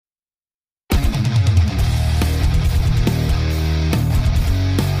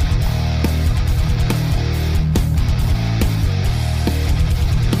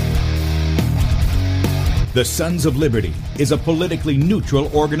The Sons of Liberty is a politically neutral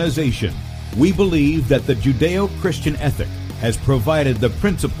organization. We believe that the Judeo-Christian ethic has provided the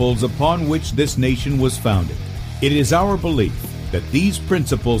principles upon which this nation was founded. It is our belief that these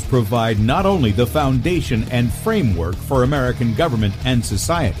principles provide not only the foundation and framework for American government and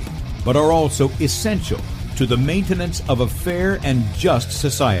society, but are also essential to the maintenance of a fair and just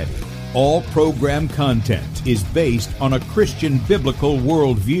society. All program content is based on a Christian biblical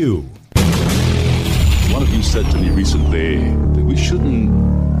worldview. One of you said to me recently that we shouldn't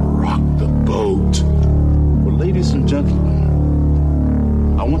rock the boat. Well, ladies and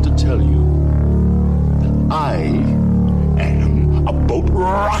gentlemen, I want to tell you that I am a boat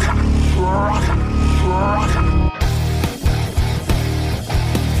rocker.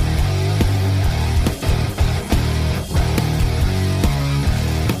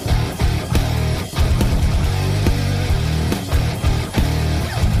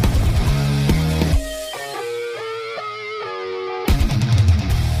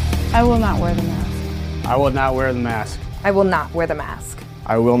 I will not wear the mask. I will not wear the mask. I will not wear the mask.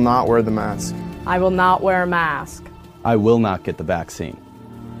 I will not wear the mask. I will not wear a mask. I will not get the vaccine.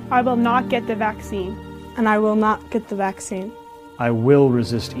 I will not get the vaccine. And I will not get the vaccine. I will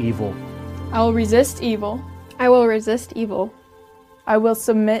resist evil. I will resist evil. I will resist evil. I will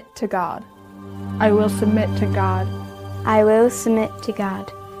submit to God. I will submit to God. I will submit to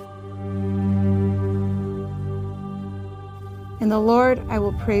God. In the Lord I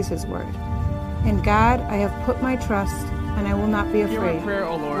will praise His word. In God I have put my trust, and I will not be afraid. Hear my prayer,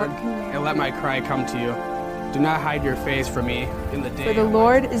 O Lord, and let my cry come to you. Do not hide your face from me in the day. For the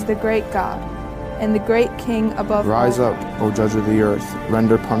Lord is the great God, and the great King above all. Rise up, O judge of the earth,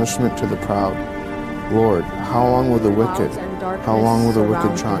 render punishment to the proud. Lord, how long will the wicked,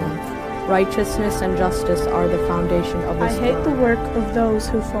 triumph? Righteousness and justice are the foundation of this world. I hate the work of those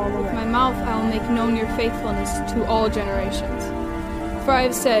who fall away. With my mouth I will make known your faithfulness to all generations. For I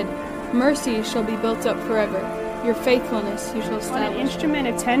have said, mercy shall be built up forever. Your faithfulness you shall establish. On an instrument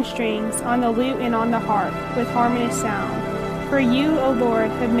of 10 strings, on the lute and on the harp, with harmonious sound. For you, O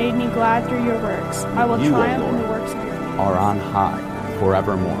Lord, have made me glad through your works. I will triumph in the works of your hands. Are on high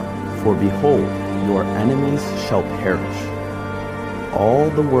forevermore. For behold, your enemies shall perish.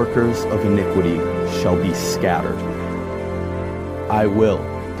 All the workers of iniquity shall be scattered. I will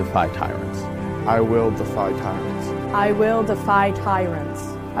defy tyrants. I will defy tyrants. I will defy tyrants.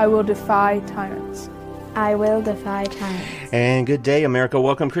 I will defy tyrants. I will defy tyrants. And good day, America.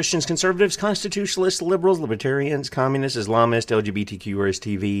 Welcome, Christians, conservatives, constitutionalists, liberals, libertarians, communists, Islamists, LGBTQ,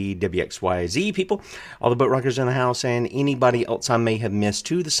 TV, WXYZ people, all the boat rockers in the house, and anybody else I may have missed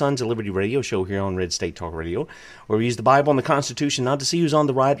to the Sons of Liberty radio show here on Red State Talk Radio, where we use the Bible and the Constitution not to see who's on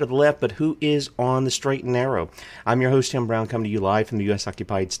the right or the left, but who is on the straight and narrow. I'm your host, Tim Brown, coming to you live from the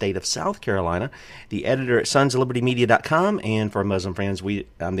U.S.-occupied state of South Carolina, the editor at sonsoflibertymedia.com, and for our Muslim friends,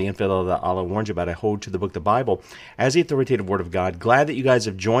 I'm the infidel that Allah warned you about. I hold to the book, the Bible, as the authoritative Word of God. Glad that you guys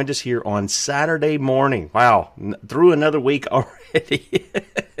have joined us here on Saturday morning. Wow, through another week already.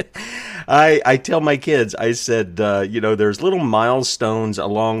 I tell my kids, I said, there's little milestones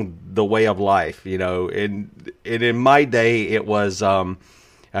along the way of life, and in my day it was, I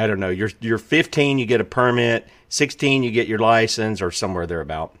don't know, you're 15, you get a permit, 16, you get your license, or somewhere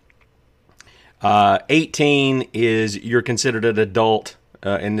thereabout. 18 is you're considered an adult.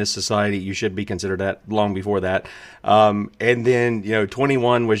 In this society, you should be considered that long before that. And then,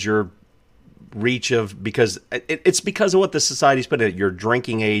 21 was your reach of, because it's because of what the society's put in, your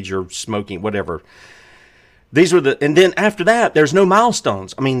drinking age or smoking, whatever. These were and then after that, there's no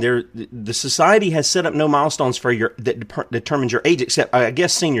milestones. I mean, the society has set up no milestones for that determines your age, except, I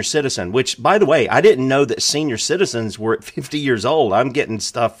guess, senior citizen, which, by the way, I didn't know that senior citizens were at 50 years old. I'm getting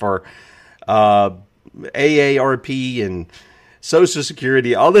stuff for AARP and Social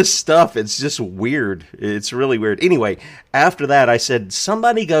Security, all this stuff. It's just weird. It's really weird. Anyway, after that, I said,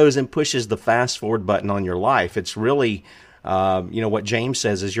 somebody goes and pushes the fast forward button on your life. It's really, what James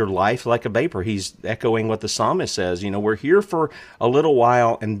says is your life like a vapor. He's echoing what the psalmist says. We're here for a little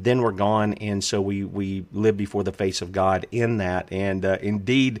while and then we're gone. And so we live before the face of God in that. And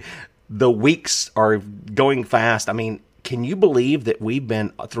indeed, the weeks are going fast. I mean, can you believe that we've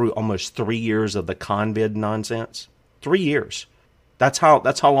been through almost 3 years of the COVID nonsense? 3 years. That's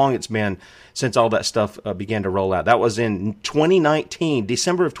how long it's been since all that stuff began to roll out. That was in 2019,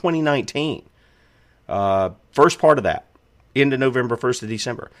 December of 2019. First part of that, into November 1st of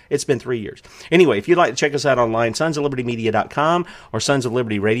December. It's been 3 years. Anyway, if you'd like to check us out online, sonsoflibertymedia.com or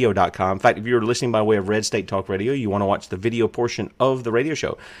sonsoflibertyradio.com. In fact, if you're listening by way of Red State Talk Radio, you want to watch the video portion of the radio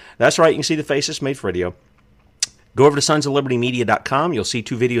show. That's right, you can see the faces made for radio. Go over to sonsoflibertymedia.com. You'll see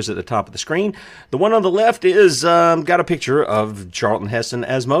two videos at the top of the screen. The one on the left is got a picture of Charlton Heston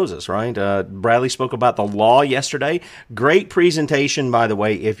as Moses, right? Bradley spoke about the law yesterday. Great presentation, by the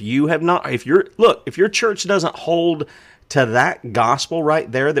way. If your church doesn't hold to that gospel right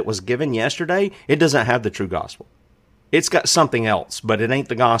there that was given yesterday, it doesn't have the true gospel. It's got something else, but it ain't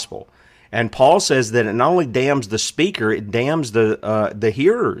the gospel. And Paul says that it not only damns the speaker, it damns the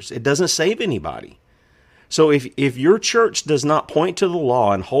hearers. It doesn't save anybody. So if your church does not point to the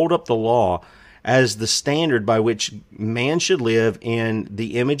law and hold up the law as the standard by which man should live in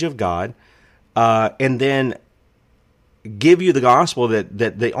the image of God, and then give you the gospel that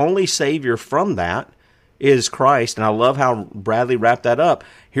the only Savior from that is Christ, and I love how Bradley wrapped that up.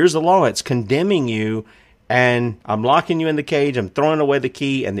 Here's the law. It's condemning you, and I'm locking you in the cage. I'm throwing away the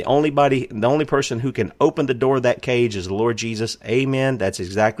key, and the only person who can open the door of that cage is the Lord Jesus. Amen. That's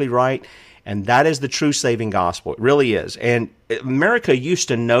exactly right. And that is the true saving gospel. It really is. And America used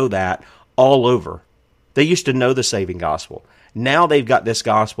to know that all over. They used to know the saving gospel. Now they've got this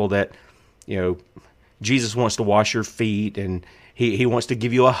gospel that, Jesus wants to wash your feet, and he wants to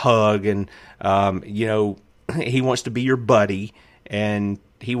give you a hug, and, he wants to be your buddy, and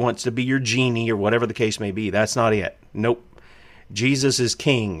he wants to be your genie, or whatever the case may be. That's not it. Nope. Jesus is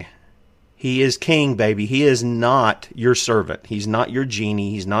king. He is king, baby. He is not your servant. He's not your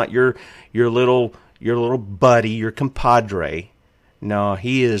genie. He's not your little buddy, your compadre. No,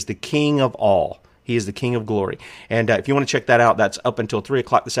 he is the king of all. He is the king of glory. And if you want to check that out, that's up until 3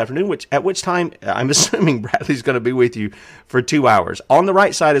 o'clock this afternoon, at which time I'm assuming Bradley's going to be with you for 2 hours. On the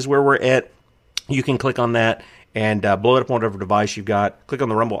right side is where we're at. You can click on that and blow it up on whatever device you've got. Click on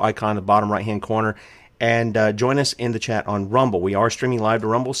the Rumble icon in the bottom right-hand corner. And join us in the chat on Rumble. We are streaming live to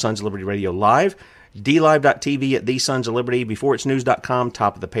Rumble, Sons of Liberty Radio Live, DLive.tv at the Sons of Liberty, beforeitsnews.com,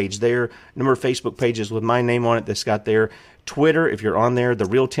 top of the page there. Number of Facebook pages with my name on it that's got there. Twitter, if you're on there, The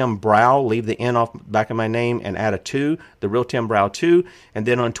Real Tim Brow, leave the N off back of my name and add a 2, The Real Tim Brow 2. And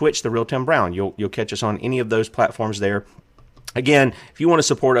then on Twitch, The Real Tim Brown. You'll catch us on any of those platforms there. Again, if you want to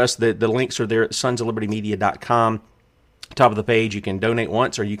support us, the links are there at sonsoflibertymedia.com. Top of the page, you can donate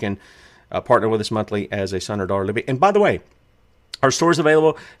once, or you can partner with us monthly as a son or daughter living. And by the way, our store's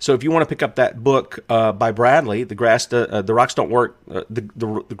available. So if you want to pick up that book by Bradley, The Rocks Don't Work,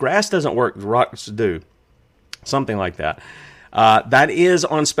 the grass doesn't work, the rocks do. Something like that. That is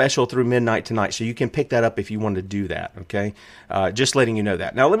on special through midnight tonight, so you can pick that up if you want to do that, okay? Just letting you know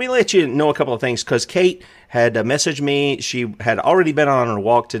that. Now, let me let you know a couple of things, because Kate had messaged me. She had already been on her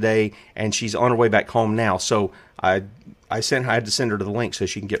walk today, and she's on her way back home now. So I had to send her to the link so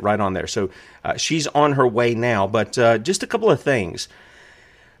she can get right on there. So she's on her way now, but just a couple of things.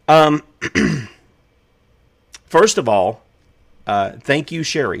 First of all, thank you,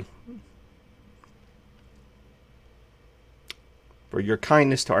 Sherry, for your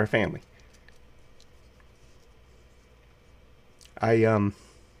kindness to our family. There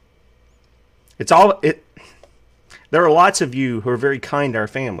are lots of you who are very kind to our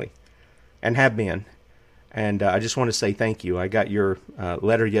family, and have been. And I just want to say thank you. I got your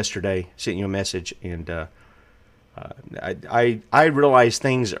letter yesterday, sent you a message, and I realize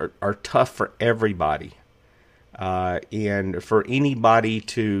things are tough for everybody. And for anybody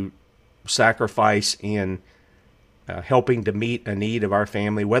to sacrifice in helping to meet a need of our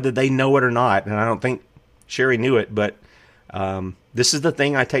family, whether they know it or not, and I don't think Sherry knew it, but this is the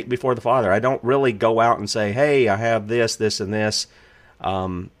thing I take before the Father. I don't really go out and say, hey, I have this, this, and this.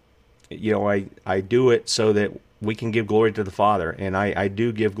 I do it so that we can give glory to the Father. And I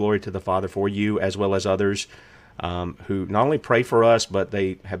do give glory to the Father for you, as well as others who not only pray for us, but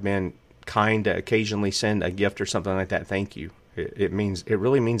they have been kind to occasionally send a gift or something like that. Thank you. It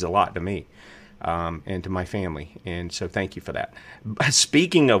really means a lot to me and to my family. And so thank you for that.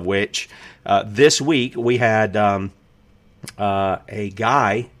 Speaking of which, this week we had a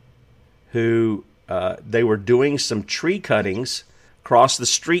guy who they were doing some tree cuttings across the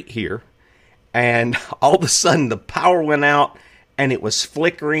street here, and all of a sudden the power went out, and it was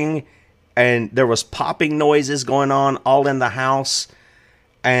flickering, and there was popping noises going on all in the house,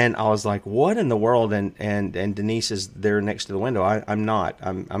 and I was like, what in the world? And Denise is there next to the window. I'm not.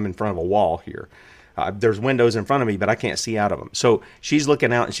 I'm in front of a wall here. There's windows in front of me, but I can't see out of them. So she's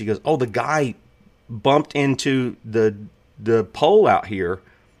looking out, and she goes, oh, the guy bumped into the pole out here.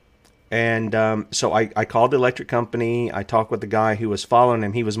 And so I called the electric company. I talked with the guy who was following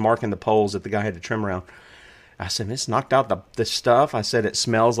him. He was marking the poles that the guy had to trim around. I said, it's knocked out the stuff. I said, it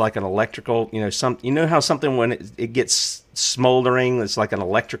smells like an electrical, you know how something when it gets smoldering, it's like an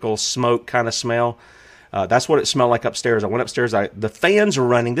electrical smoke kind of smell. That's what it smelled like upstairs. I went upstairs. The fans are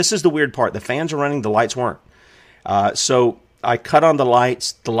running. This is the weird part. The fans are running. The lights weren't. So I cut on the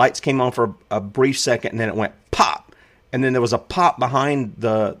lights. The lights came on for a brief second, and then it went pop. And then there was a pop behind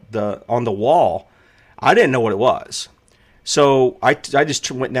on the wall. I didn't know what it was. So I just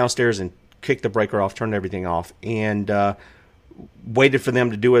went downstairs and kicked the breaker off, turned everything off, and waited for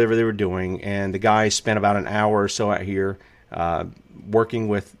them to do whatever they were doing. And the guys spent about an hour or so out here working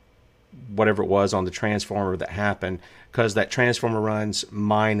with whatever it was on the transformer that happened, because that transformer runs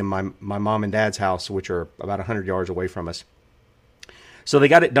mine and my mom and dad's house, which are about 100 yards away from us. So they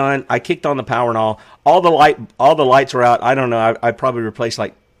got it done. I kicked on the power and all the lights were out. I don't know. I probably replaced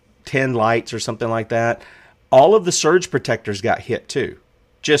like 10 lights or something like that. All of the surge protectors got hit too.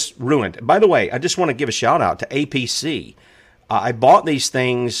 Just ruined. By the way, I just want to give a shout out to APC. I bought these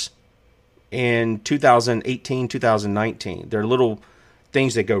things in 2018, 2019. They're little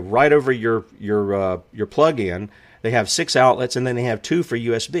things that go right over your plug-in. They have 6 outlets, and then they have 2 for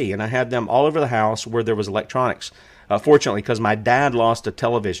USB. And I had them all over the house where there was electronics. Fortunately, because my dad lost a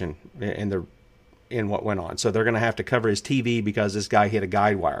television in what went on. So they're going to have to cover his TV because this guy hit a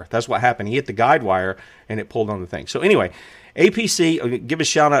guide wire. That's what happened. He hit the guide wire, and it pulled on the thing. So anyway, APC, give a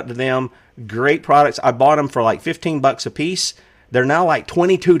shout out to them. Great products. I bought them for like $15 a piece. They're now like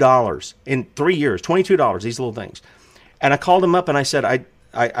 $22 in 3 years. $22, these little things. And I called him up and I said, I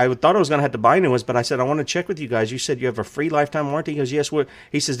thought I was going to have to buy new ones, but I said, I want to check with you guys. You said you have a free lifetime warranty? He goes, yes.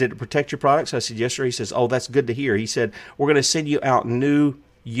 He says, did it protect your products? I said, yes, sir. He says, oh, that's good to hear. He said, we're going to send you out new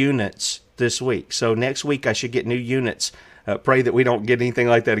units this week. So next week I should get new units. Pray that we don't get anything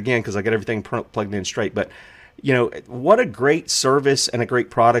like that again, because I got everything plugged in straight. But, you know, what a great service and a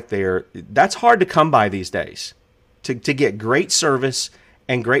great product there. That's hard to come by these days, to get great service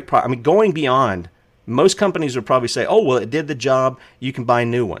and great product. I mean, going beyond. Most companies would probably say, oh, well, it did the job. You can buy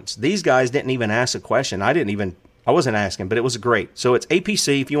new ones. These guys didn't even ask a question. I wasn't asking, but it was great. So it's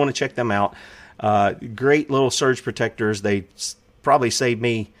APC if you want to check them out. Great little surge protectors. They probably saved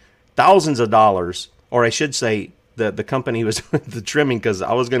me thousands of dollars, or I should say the company was the trimming, because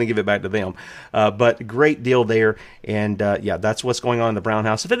I was going to give it back to them. But great deal there. And yeah, that's what's going on in the Brown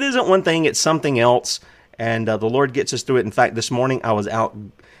house. If it isn't one thing, it's something else. And the Lord gets us through it. In fact, this morning I was out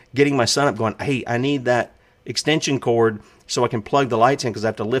getting my son up going, hey, I need that extension cord so I can plug the lights in, because I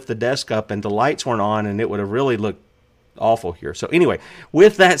have to lift the desk up, and the lights weren't on, and it would have really looked awful here. So anyway,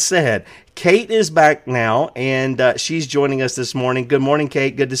 with that said, Kate is back now, and she's joining us this morning. Good morning,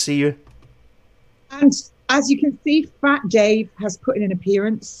 Kate. Good to see you. And as you can see, Fat Dave has put in an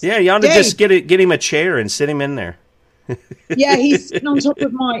appearance. Yeah, you ought to just get him a chair and sit him in there. Yeah, he's sitting on top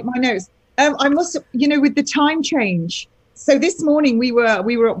of my notes. I must, with the time change. So this morning we were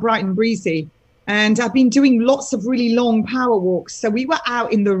up bright and breezy, and I've been doing lots of really long power walks. So we were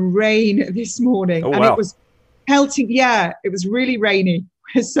out in the rain this morning, and It was pelting. Yeah, it was really rainy.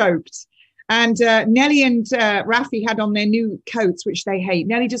 We're soaked. And Nellie and Rafi had on their new coats, which they hate.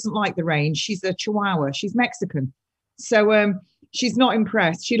 Nellie doesn't like the rain. She's a Chihuahua. She's Mexican. So she's not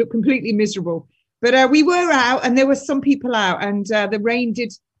impressed. She looked completely miserable. But we were out, and there were some people out, and the rain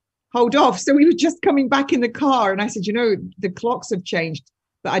did hold off. So we were just coming back in the car, and I said, the clocks have changed,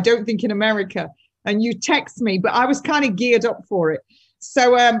 but I don't think in America. And you text me, but I was kind of geared up for it.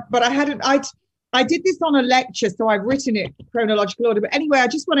 So, but I did this on a lecture, so I've written it chronological order. But anyway, I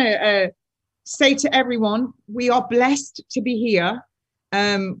just want to say to everyone, we are blessed to be here.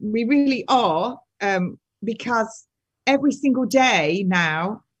 We really are, because every single day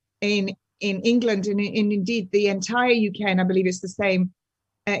now in England and indeed the entire UK, and I believe it's the same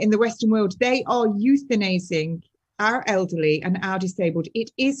in the Western world, they are euthanizing our elderly and our disabled. It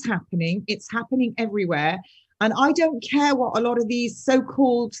is happening. It's happening everywhere. And I don't care what a lot of these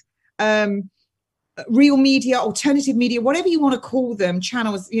so-called real media, alternative media, whatever you want to call them,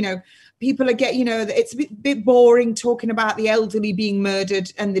 channels, people are it's a bit boring talking about the elderly being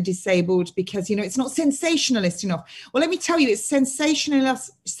murdered and the disabled, because, it's not sensationalist enough. Well, let me tell you, it's sensational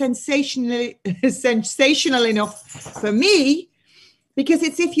enough for me, because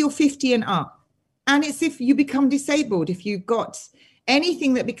it's if you're 50 and up, and it's if you become disabled, if you've got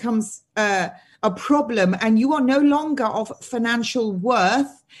anything that becomes a problem and you are no longer of financial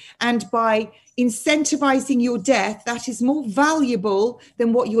worth, and by incentivizing your death, that is more valuable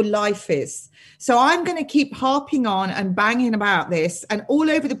than what your life is. So I'm going to keep harping on and banging about this, and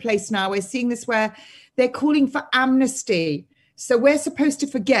all over the place now we're seeing this where they're calling for amnesty. So we're supposed to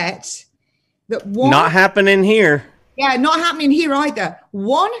forget that not happening here. Yeah, not happening here either.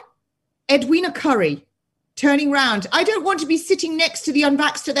 One, Edwina Curry turning round. I don't want to be sitting next to the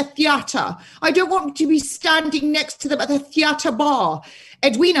unvaxxed at the theatre. I don't want to be standing next to them at the theatre bar.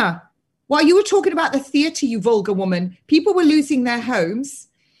 Edwina, while you were talking about the theatre, you vulgar woman, people were losing their homes.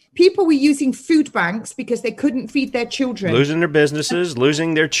 People were using food banks because they couldn't feed their children. Losing their businesses,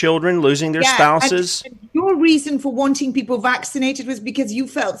 losing their children, losing their spouses. And your reason for wanting people vaccinated was because you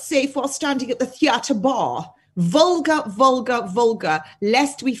felt safe while standing at the theatre bar. Vulgar, vulgar, vulgar,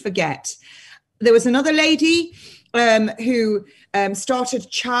 lest we forget. There was another lady who started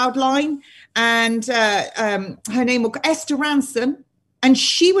Childline, and her name was Esther Ransom. And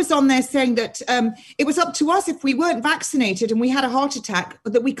she was on there saying that it was up to us if we weren't vaccinated and we had a heart attack,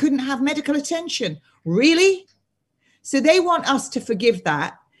 that we couldn't have medical attention. Really? So they want us to forgive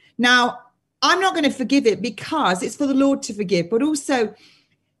that. Now, I'm not going to forgive it because it's for the Lord to forgive. But also,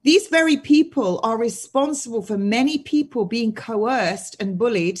 these very people are responsible for many people being coerced and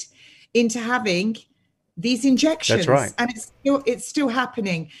bullied into having these injections. That's right. And it's still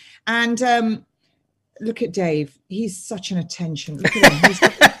happening. And look at Dave. He's such an attention. Look at him.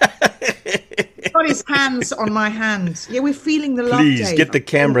 He's got his hands on my hand. Yeah, we're feeling the love, Please, Dave. get the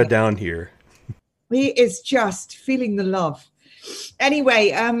camera down here. He is just feeling the love.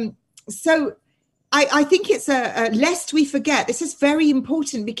 Anyway, so I think it's lest we forget, this is very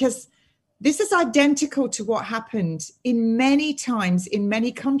important because this is identical to what happened in many times in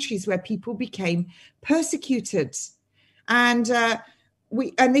many countries where people became persecuted. And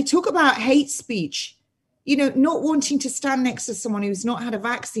they talk about hate speech. You know, not wanting to stand next to someone who's not had a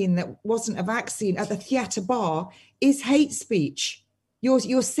vaccine that wasn't a vaccine at the theatre bar is hate speech.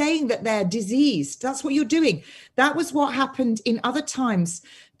 You're saying that they're diseased. That's what you're doing. That was what happened in other times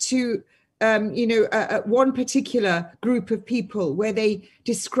to, one particular group of people where they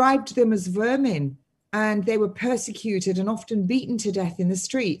described them as vermin and they were persecuted and often beaten to death in the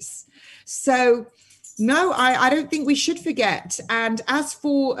streets. So, no, I don't think we should forget. And as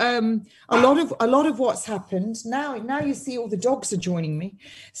for a lot of what's happened, now you see all the dogs are joining me.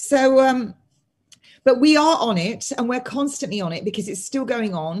 So, but we are on it and we're constantly on it because it's still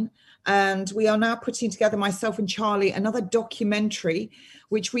going on. And we are now putting together, myself and Charlie, another documentary,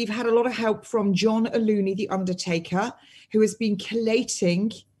 which we've had a lot of help from John Aluni, the Undertaker, who has been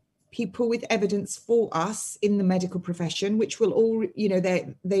collating people with evidence for us in the medical profession, which will all,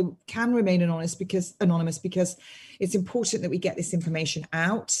 they can remain anonymous because it's important that we get this information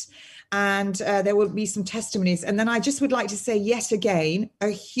out. And there will be some testimonies. And then I just would like to say yet again, a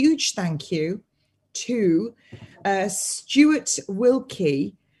huge thank you to Stuart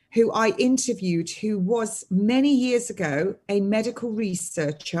Wilkie, who I interviewed, who was many years ago a medical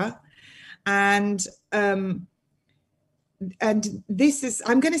researcher. And this is,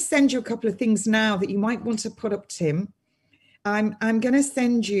 I'm going to send you a couple of things now that you might want to put up, Tim. I'm going to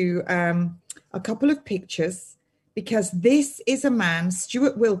send you a couple of pictures because this is a man,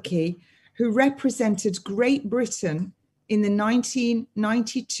 Stuart Wilkie, who represented Great Britain in the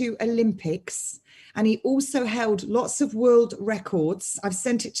 1992 Olympics. And he also held lots of world records. I've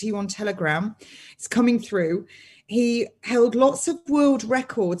sent it to you on Telegram. It's coming through. He held lots of world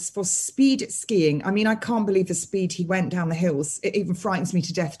records for speed skiing. I mean, I can't believe the speed he went down the hills. It even frightens me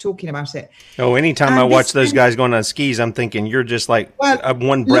to death talking about it. Oh, anytime I watch those guys going on skis, I'm thinking you're just like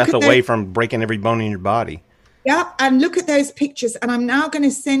one breath away from breaking every bone in your body. Yeah, and look at those pictures. And I'm now going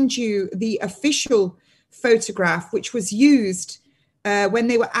to send you the official photograph, which was used when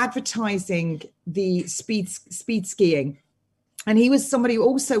they were advertising the speed skiing. And he was somebody who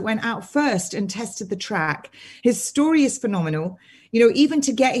also went out first and tested the track. His story is phenomenal. You know, even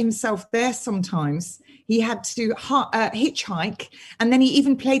to get himself there sometimes, he had to hitchhike. And then he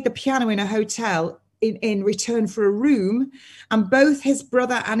even played the piano in a hotel in return for a room. And both his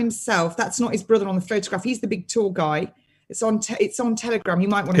brother and himself, that's not his brother on the photograph. He's the big tall guy. It's on Telegram. You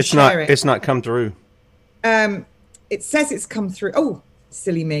might want to share it. It's not come through. It says it's come through. Oh,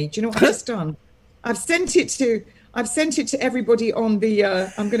 silly me. Do you know what I've just done? I've sent it to everybody on the.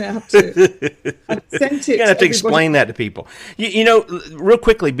 I'm going to have to. I've sent it. You're going to have to explain that to people. You know, real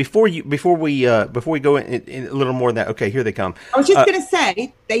quickly before we go in a little more than that. Okay, here they come. I was just going to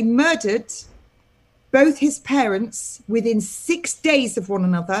say they murdered both his parents within 6 days of one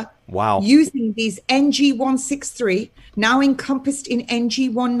another. Wow. Using these NG163, now encompassed in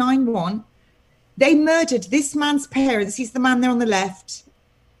NG191. They murdered this man's parents. He's the man there on the left.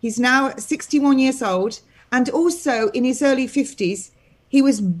 He's now 61 years old. And also in his early 50s, he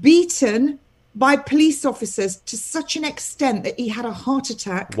was beaten by police officers to such an extent that he had a heart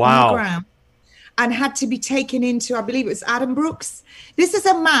attack on the ground and had to be taken into, I believe it was Addenbrooke's. This is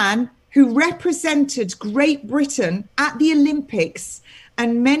a man who represented Great Britain at the Olympics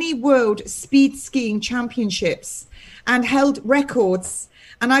and many world speed skiing championships and held records.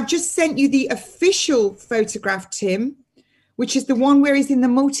 And I've just sent you the official photograph, Tim, which is the one where he's in the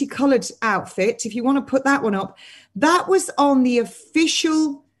multicolored outfit. If you want to put that one up, that was on the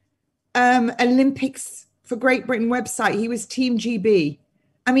official Olympics for Great Britain website. He was Team GB.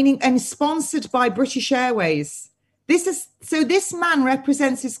 I mean, and sponsored by British Airways. This man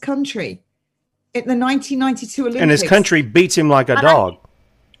represents his country at the 1992 Olympics. And his country beats him like a dog.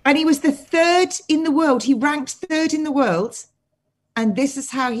 And he was the third in the world. He ranked third in the world. And this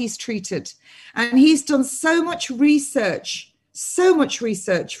is how he's treated. And he's done so much research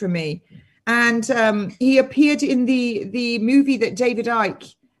for me. And he appeared in the movie that David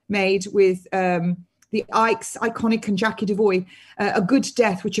Icke made with the Icke's Iconic and Jackie Devoy, A Good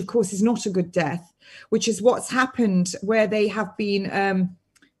Death, which of course is not a good death, which is what's happened where they have been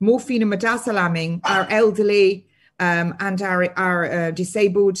morphine and midazolaming our elderly and our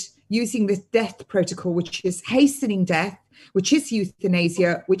disabled using this death protocol, which is hastening death, which is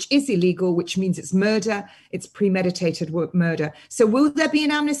euthanasia, which is illegal, which means it's murder, it's premeditated murder. So will there be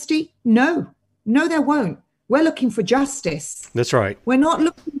an amnesty? No, there won't. We're looking for justice. That's right. We're not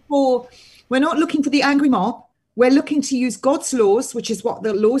looking for the angry mob. We're looking to use God's laws, which is what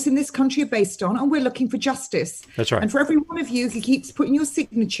the laws in this country are based on, and we're looking for justice. That's right. And for every one of you who keeps putting your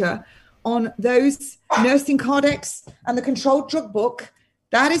signature on those nursing codex and the controlled drug book,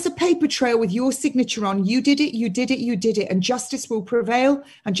 that is a paper trail with your signature on. You did it, you did it, you did it. And justice will prevail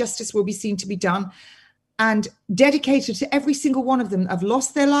and justice will be seen to be done. And dedicated to every single one of them have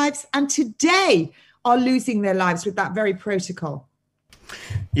lost their lives and today are losing their lives with that very protocol.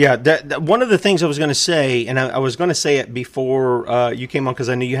 Yeah, that one of the things I was going to say, and I was going to say it before you came on because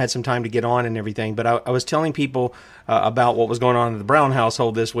I knew you had some time to get on and everything, but I was telling people about what was going on in the Brown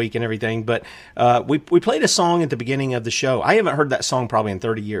household this week and everything, but we played a song at the beginning of the show. I haven't heard that song probably in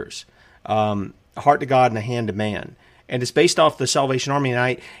 30 years, Heart to God and a Hand to Man. And it's based off the Salvation Army,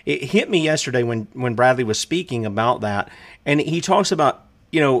 and it hit me yesterday when Bradley was speaking about that, and he talks about,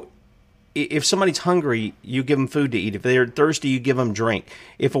 if somebody's hungry, you give them food to eat. If they're thirsty, you give them drink.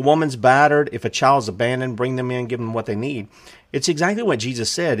 If a woman's battered, if a child's abandoned, bring them in, give them what they need. It's exactly what Jesus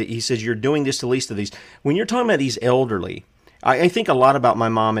said. He says, you're doing this to least of these. When you're talking about these elderly, I think a lot about my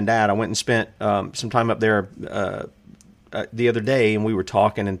mom and dad. I went and spent some time up there the other day, and we were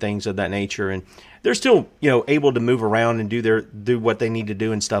talking and things of that nature. And they're still, able to move around and do what they need to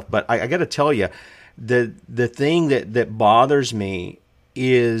do and stuff. But I got to tell you, the thing that bothers me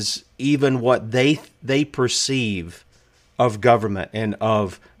is even what they perceive of government and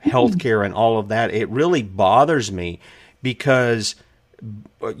of healthcare and all of that. It really bothers me because,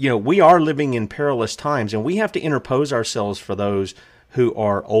 we are living in perilous times and we have to interpose ourselves for those who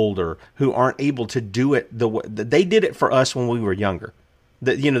are older, who aren't able to do it the way they did it for us when we were younger.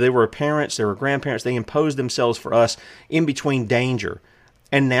 They were parents, they were grandparents, they imposed themselves for us in between danger.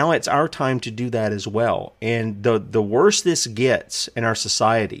 And now it's our time to do that as well. And the worse this gets in our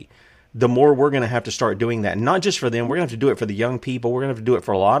society, the more we're going to have to start doing that. And not just for them, we're going to have to do it for the young people. We're going to have to do it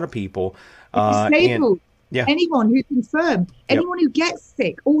for a lot of people. Disabled, anyone who's infirm, anyone who gets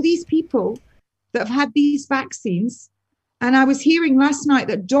sick, all these people that have had these vaccines. And I was hearing last night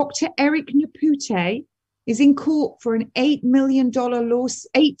that Dr. Eric Napute is in court for an $18 million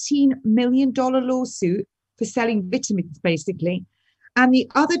lawsuit for selling vitamins, basically. And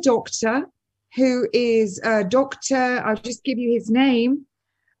the other doctor, who is a doctor, I'll just give you his name,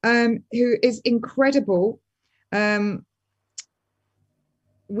 who is incredible.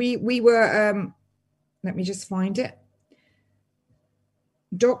 We were, let me just find it.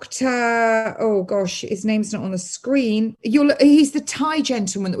 Dr. Oh gosh, his name's not on the screen. He's the Thai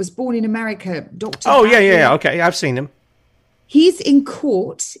gentleman that was born in America, Dr. Oh, yeah. Okay, I've seen him. He's in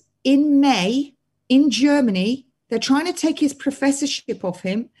court in May in Germany. They're trying to take his professorship off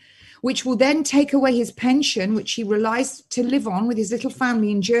him, which will then take away his pension, which he relies to live on with his little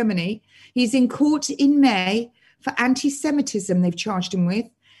family in Germany. He's in court in May for anti-Semitism, they've charged him with,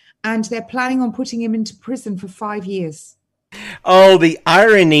 and they're planning on putting him into prison for 5 years. Oh, the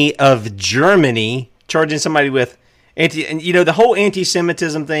irony of Germany charging somebody with the whole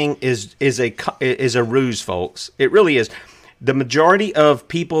anti-Semitism thing is a ruse, folks. It really is. The majority of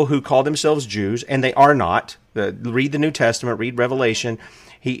people who call themselves Jews, and they are not, read the New Testament, read Revelation,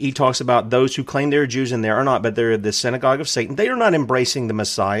 he talks about those who claim they're Jews and they are not, but they're the synagogue of Satan. They are not embracing the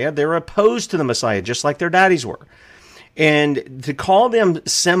Messiah. They're opposed to the Messiah, just like their daddies were. And to call them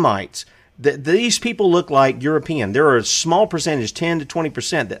Semites, these people look like European. There are a small percentage, 10 to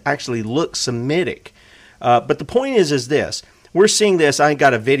 20%, that actually look Semitic. But the point is this. We're seeing this. I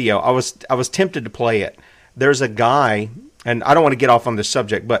got a video. I was tempted to play it. There's a guy, and I don't want to get off on this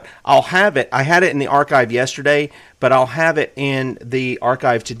subject, but I'll have it. I had it in the archive yesterday, but I'll have it in the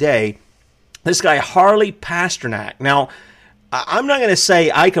archive today. This guy, Harley Pasternak. Now, I'm not going to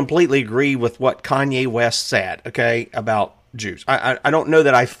say I completely agree with what Kanye West said, okay, about juice. I don't know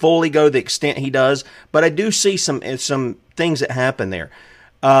that I fully go the extent he does, but I do see some things that happen there.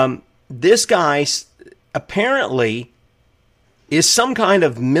 This guy apparently is some kind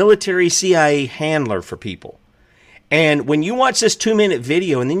of military CIA handler for people. And when you watch this 2-minute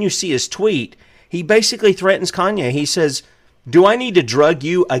video and then you see his tweet, he basically threatens Kanye. He says, "Do I need to drug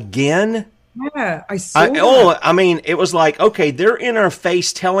you again?" Yeah, I saw that. I mean, it was like, okay, they're in our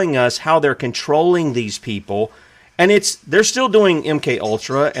face telling us how they're controlling these people. And they're still doing MK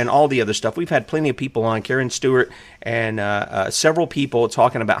Ultra and all the other stuff. We've had plenty of people on, Karen Stewart and several people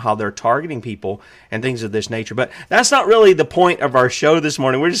talking about how they're targeting people and things of this nature. But that's not really the point of our show this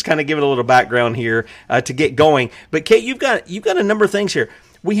morning. We're just kind of giving a little background here to get going. But Kate, you've got a number of things here.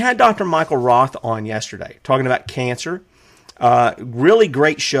 We had Dr. Michael Roth on yesterday talking about cancer. Really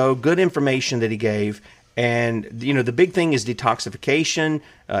great show, good information that he gave. And, the big thing is detoxification,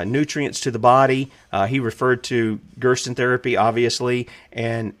 nutrients to the body. He referred to Gerson therapy, obviously,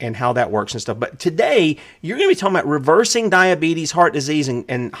 and how that works and stuff. But today, you're going to be talking about reversing diabetes, heart disease,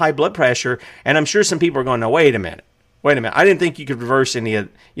 and high blood pressure. And I'm sure some people are going, no, wait a minute. I didn't think you could reverse any of,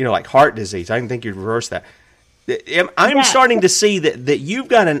 like heart disease. I didn't think you'd reverse that. I'm starting to see that you've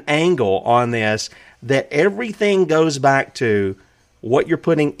got an angle on this, that everything goes back to what you're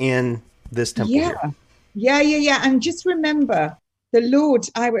putting in this temple here. Yeah. And just remember, the Lord,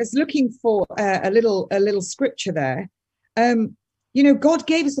 I was looking for a little scripture there. God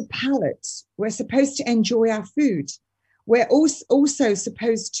gave us a palate. We're supposed to enjoy our food. We're also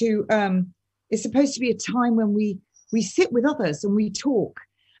supposed to, it's supposed to be a time when we sit with others and we talk.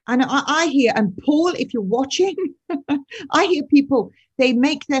 And I hear, and Paul, if you're watching, I hear people, they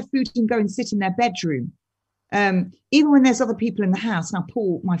make their food and go and sit in their bedroom. Even when there's other people in the house. Now,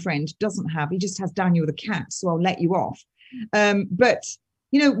 Paul, my friend, he just has Daniel the cat, so I'll let you off. But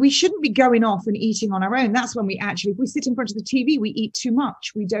we shouldn't be going off and eating on our own. That's when if we sit in front of the TV, we eat too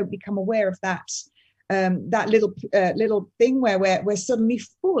much. We don't become aware of that little thing where we're suddenly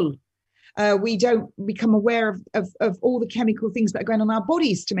full. We don't become aware of all the chemical things that are going on in our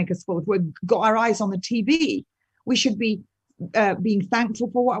bodies to make us full. If we've got our eyes on the TV, we should be being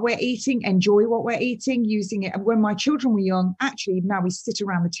thankful for what we're eating, enjoy what we're eating, using it. And when my children were young, actually, now we sit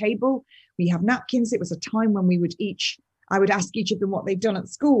around the table, we have napkins. It was a time when I would ask each of them what they'd done at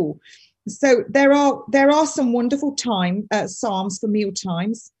school. So there are some wonderful psalms for meal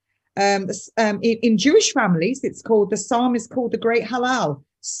times. In Jewish families, the psalm is called the Great Hallel,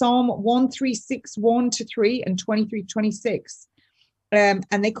 Psalm 136, 1-3 and 23-26. And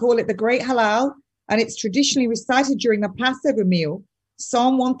they call it the Great Hallel. And it's traditionally recited during the Passover meal.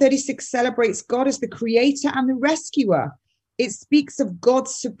 Psalm 136 celebrates God as the creator and the rescuer. It speaks of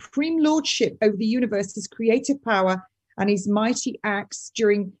God's supreme lordship over the universe, his creative power, and his mighty acts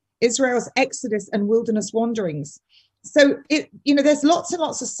during Israel's exodus and wilderness wanderings. So, there's lots and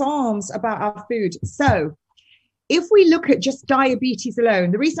lots of psalms about our food. So if we look at just diabetes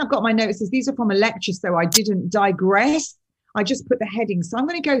alone, the reason I've got my notes is these are from a lecture, so I didn't digress. I just put the heading. So I'm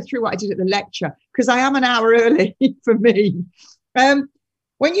going to go through what I did at the lecture because I am an hour early for me.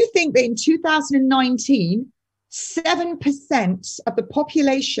 When you think that in 2019, 7% of the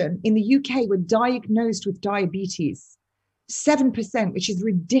population in the UK were diagnosed with diabetes, 7%, which is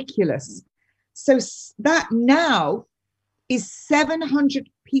ridiculous. So that now is 700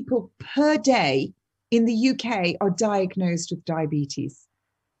 people per day in the UK are diagnosed with diabetes.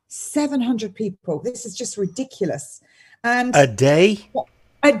 700 people. This is just ridiculous. And a day?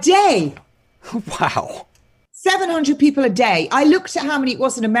 A day. Wow. 700 people a day. I looked at how many it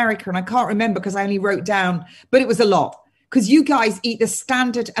was in America and I can't remember because I only wrote down, but it was a lot because you guys eat the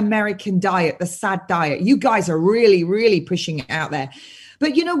standard American diet, the SAD diet. You guys are really, really pushing it out there.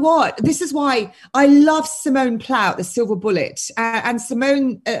 But you know what? This is why I love Simone Plout, the Silver Bullet. And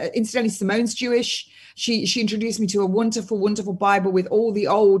Simone, incidentally, Simone's Jewish. She introduced me to a wonderful, wonderful Bible with all the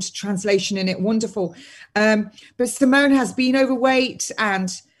old translation in it. Wonderful. But Simone has been overweight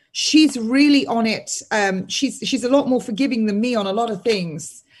and she's really on it. She's a lot more forgiving than me on a lot of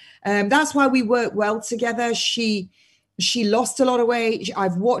things. That's why we work well together. She lost a lot of weight.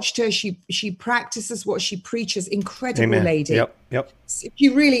 I've watched her. She practices what she preaches. Incredible Amen. lady. Yep. She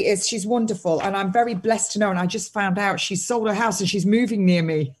really is. She's wonderful. And I'm very blessed to know. And I just found out she sold her house and she's moving near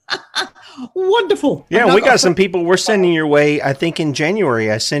me. Wonderful. Yeah, we got some people we're sending your way. I think in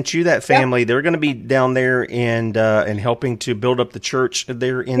January, I sent you that family. Yep. They're going to be down there and helping to build up the church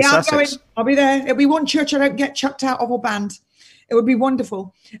there in Sussex. I'll be there. It'll be one church I don't get chucked out of or banned. It would be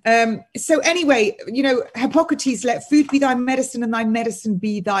wonderful. So anyway, Hippocrates, let food be thy medicine and thy medicine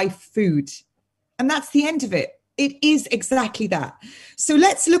be thy food. And that's the end of it. It is exactly that. So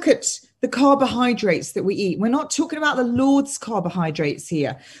let's look at the carbohydrates that we eat. We're not talking about the Lord's carbohydrates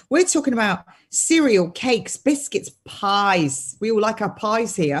here. We're talking about cereal, cakes, biscuits, pies. We all like our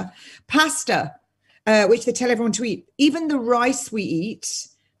pies here. Pasta, which they tell everyone to eat. Even the rice we eat,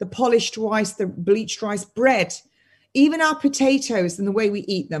 the polished rice, the bleached rice, bread, even our potatoes and the way we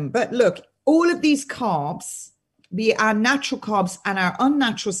eat them. But look, all of these carbs, be it our natural carbs and our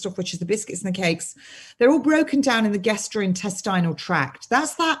unnatural stuff, which is the biscuits and the cakes, they're all broken down in the gastrointestinal tract.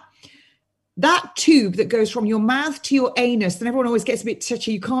 That's that tube that goes from your mouth to your anus. And everyone always gets a bit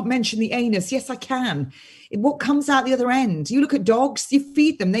touchy. You can't mention the anus. Yes, I can. What comes out the other end? You look at dogs, you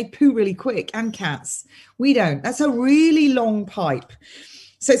feed them, they poo really quick, and cats. We don't. That's a really long pipe.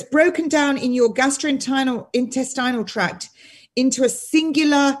 So it's broken down in your gastrointestinal tract into a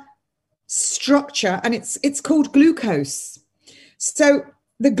singular structure, and it's called glucose. So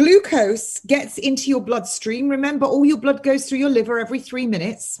the glucose gets into your bloodstream. Remember, all your blood goes through your liver every 3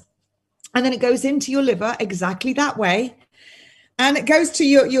 minutes, and then it goes into your liver exactly that way, and it goes to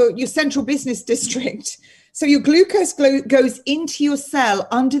your central business district. So your glucose goes into your cell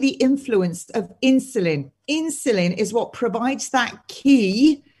under the influence of insulin. Insulin is what provides that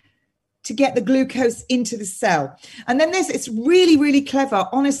key to get the glucose into the cell. And then it's really, really clever.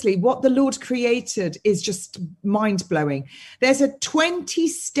 Honestly, what the Lord created is just mind-blowing. There's a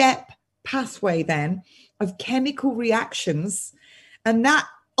 20-step pathway then of chemical reactions. And that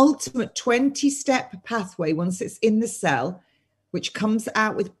ultimate 20-step pathway, once it's in the cell, which comes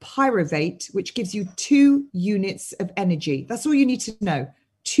out with pyruvate, which gives you 2 units of energy. That's all you need to know.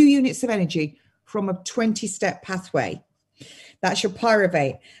 2 units of energy from a 20-step pathway. That's your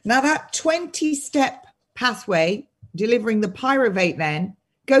pyruvate. Now that 20-step pathway delivering the pyruvate then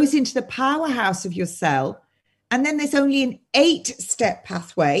goes into the powerhouse of your cell. And then there's only an 8-step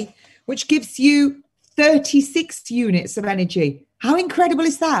pathway, which gives you 36 units of energy. How incredible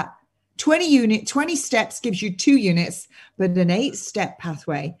is that? 20 steps gives you 2 units, but an 8-step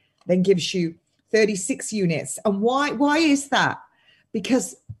pathway then gives you 36 units. And why is that?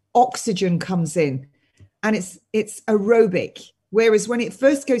 Because oxygen comes in. And it's aerobic, whereas when it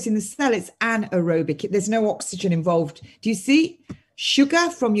first goes in the cell, it's anaerobic. There's no oxygen involved. Do you see? Sugar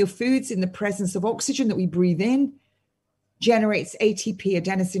from your foods in the presence of oxygen that we breathe in generates ATP,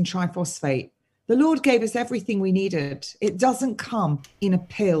 adenosine triphosphate. The Lord gave us everything we needed. It doesn't come in a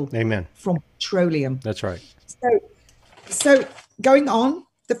pill. Amen. From petroleum. That's right. So going on,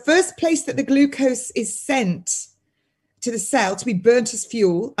 the first place that the glucose is sent to the cell to be burnt as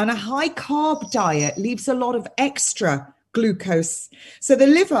fuel, and a high carb diet leaves a lot of extra glucose. So the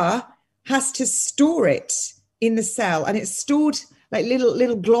liver has to store it in the cell, and it's stored like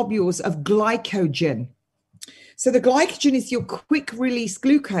little globules of glycogen. So the glycogen is your quick release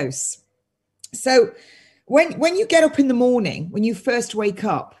glucose. So when you get up in the morning, when you first wake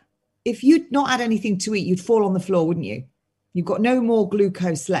up, if you'd not had anything to eat, you'd fall on the floor, wouldn't you? You've got no more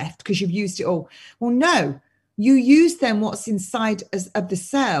glucose left because you've used it all. Well, no. You use then what's inside of the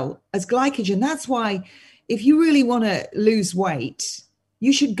cell as glycogen. That's why if you really want to lose weight,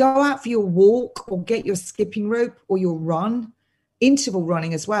 you should go out for your walk or get your skipping rope or your run, interval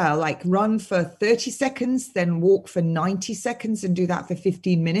running as well, like run for 30 seconds, then walk for 90 seconds and do that for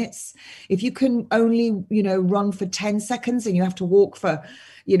 15 minutes. If you can only, run for 10 seconds and you have to walk for,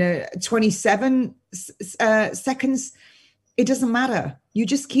 27 seconds, it doesn't matter. You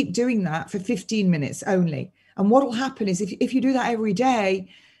just keep doing that for 15 minutes only. And what will happen is if you do that every day,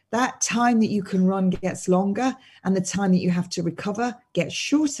 that time that you can run gets longer and the time that you have to recover gets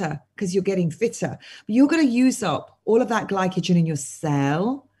shorter because you're getting fitter. But you're going to use up all of that glycogen in your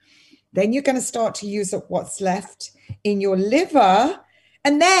cell. Then you're going to start to use up what's left in your liver.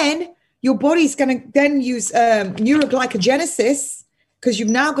 And then your body's going to then use neuroglycogenesis because you've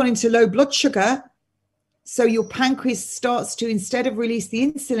now gone into low blood sugar. So your pancreas starts to, instead of release the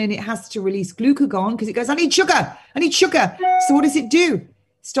insulin, it has to release glucagon because it goes, I need sugar. So what does it do?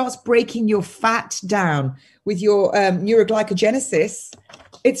 It starts breaking your fat down with your neuroglycogenesis.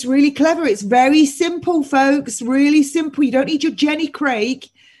 It's really clever. It's very simple, folks, really simple. You don't need your Jenny Craig.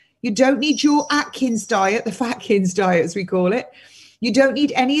 You don't need your Atkins diet, the Fatkins diet, as we call it. You don't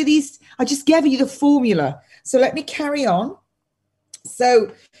need any of these. I just gave you the formula. So let me carry on.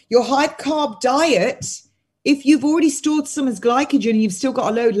 So your high carb diet, if you've already stored some as glycogen and you've still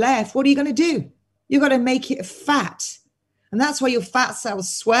got a load left, what are you going to do? You've got to make it fat. And that's why your fat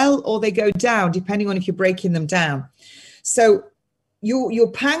cells swell or they go down, depending on if you're breaking them down. So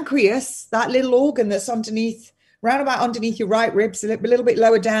your pancreas, that little organ that's underneath, round about underneath your right ribs, a little bit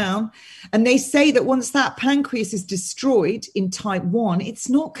lower down. And they say that once that pancreas is destroyed in type 1, it's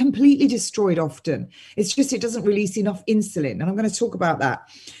not completely destroyed often. It's just it doesn't release enough insulin. And I'm going to talk about that.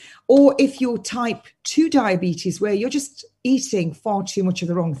 Or if you're type 2 diabetes, where you're just eating far too much of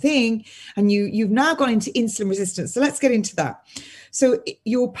the wrong thing, and you've now gone into insulin resistance. So let's get into that. So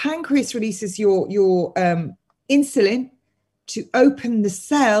your pancreas releases your insulin to open the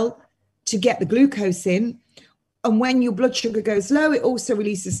cell to get the glucose in. And when your blood sugar goes low, it also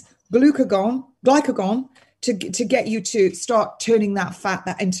releases glycagon to get you to start turning that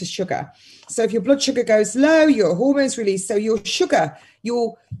fat into sugar. So if your blood sugar goes low, your hormones release. So your sugar,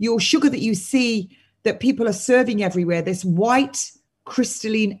 your sugar that you see that people are serving everywhere, this white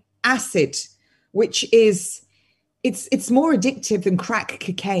crystalline acid, which is, it's more addictive than crack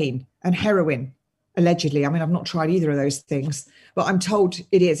cocaine and heroin, allegedly. I mean, I've not tried either of those things, but I'm told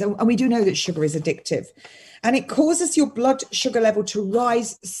it is. And we do know that sugar is addictive. And it causes your blood sugar level to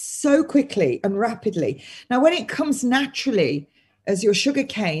rise so quickly and rapidly. Now, when it comes naturally as your sugar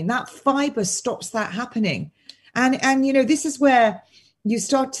cane, that fiber stops that happening. And you know, this is where you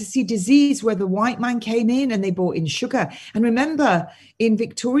start to see disease, where the white man came in and they brought in sugar. And remember, in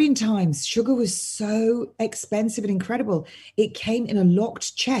Victorian times, sugar was so expensive and incredible. It came in a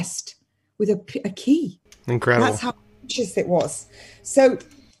locked chest with a key. Incredible. That's how precious it was. So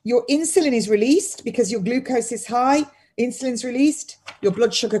your insulin is released because your glucose is high. Insulin's released, your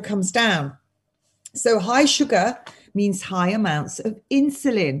blood sugar comes down. So high sugar means high amounts of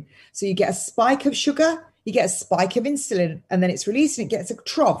insulin. So you get a spike of sugar, you get a spike of insulin, and then it's released and it gets a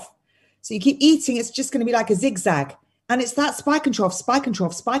trough. So you keep eating, it's just going to be like a zigzag. And it's that spike and trough, spike and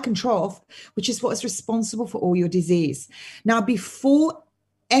trough, spike and trough, which is what is responsible for all your disease. Now, before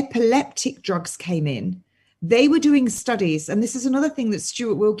epileptic drugs came in, they were doing studies, and this is another thing that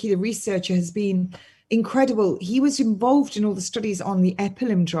Stuart Wilkie, the researcher, has been incredible. He was involved in all the studies on the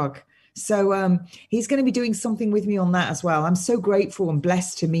epilim drug. So he's going to be doing something with me on that as well. I'm so grateful and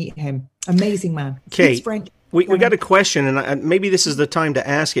blessed to meet him. Amazing man. Kate, we got a question, and maybe this is the time to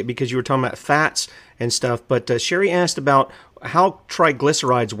ask it because you were talking about fats and stuff, but Sherry asked about how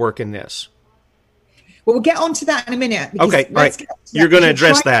triglycerides work in this. Well, we'll get on to that in a minute. Okay, all right. You're going to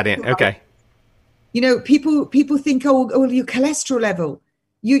address that in, okay. You know, people think, oh, your cholesterol level.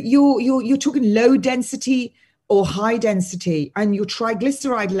 You're talking low density or high density, and your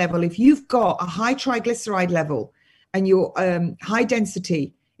triglyceride level. If you've got a high triglyceride level and your high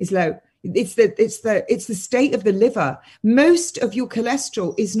density is low, it's the state of the liver. Most of your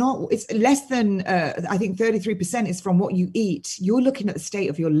cholesterol is not. It's less than I think 33% is from what you eat. You're looking at the state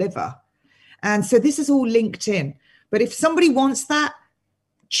of your liver, and so this is all linked in. But if somebody wants that,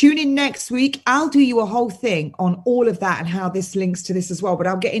 tune in next week. I'll do you a whole thing on all of that and how this links to this as well, but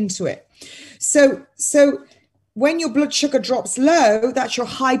I'll get into it. So when your blood sugar drops low, that's your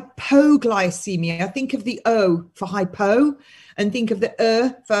hypoglycemia. Think of the O for hypo and think of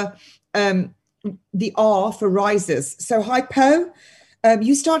the for the R for rises. So hypo,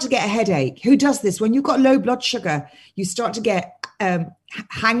 you start to get a headache. Who does this? When you've got low blood sugar, you start to get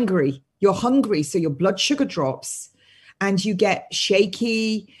hangry. You're hungry, so your blood sugar drops. And you get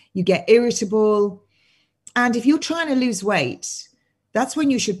shaky, you get irritable. And if you're trying to lose weight, that's when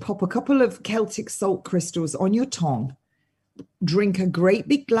you should pop a couple of Celtic salt crystals on your tongue, drink a great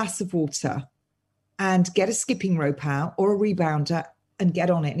big glass of water, and get a skipping rope out or a rebounder and get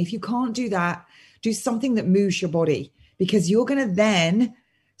on it. And if you can't do that, do something that moves your body, because you're going to then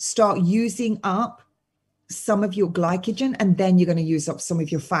start using up some of your glycogen, and then you're going to use up some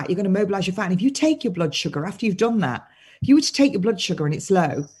of your fat. You're going to mobilize your fat. And if you take your blood sugar after you've done that, if you were to take your blood sugar and it's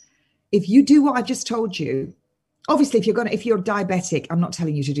low, if you do what I've just told you, obviously if you're diabetic, I'm not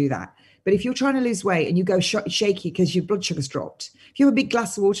telling you to do that. But if you're trying to lose weight and you go shaky because your blood sugar's dropped, if you have a big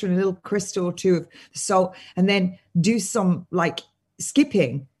glass of water and a little crystal or two of salt, and then do some like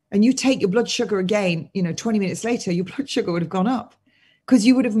skipping, and you take your blood sugar again, 20 minutes later, your blood sugar would have gone up because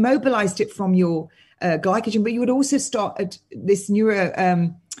you would have mobilized it from your glycogen, but you would also start at this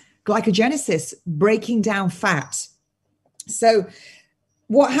glycogenesis, breaking down fat. So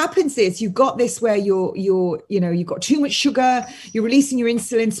what happens is you've got this where you've got too much sugar, you're releasing your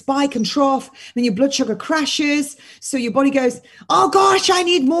insulin, spike and trough, then your blood sugar crashes. So your body goes, oh gosh, I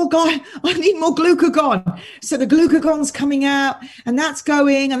need more glucagon. So the glucagon's coming out and that's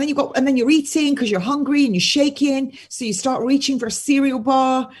going. And then you're eating because you're hungry and you're shaking. So you start reaching for a cereal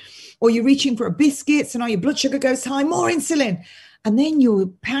bar or you're reaching for a biscuit. So now your blood sugar goes high, more insulin. And then your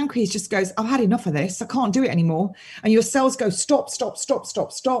pancreas just goes, I've had enough of this. I can't do it anymore. And your cells go, stop.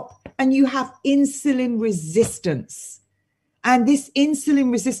 And you have insulin resistance. And this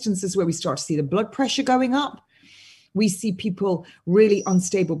insulin resistance is where we start to see the blood pressure going up. We see people really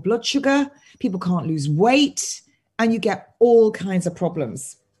unstable blood sugar. People can't lose weight. And you get all kinds of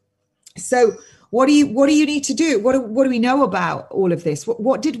problems. So What do you need to do? What do we know about all of this?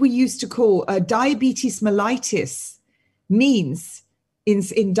 What did we used to call diabetes mellitus? Means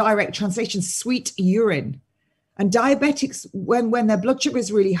in direct translation, sweet urine. And diabetics, when their blood sugar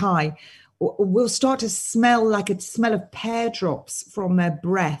is really high, will start to smell like a smell of pear drops from their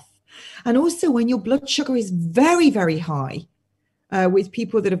breath. And also when your blood sugar is very, very high, with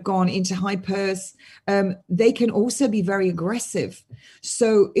people that have gone into hypers, they can also be very aggressive.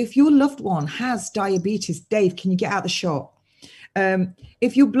 So if your loved one has diabetes, Dave, can you get out the shot?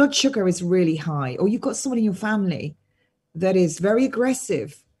 If your blood sugar is really high, or you've got someone in your family that is very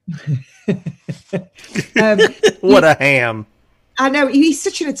aggressive. What a ham. I know, he's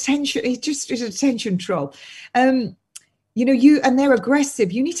such an attention, he's just an attention troll. And they're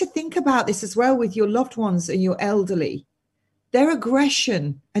aggressive. You need to think about this as well with your loved ones and your elderly. Their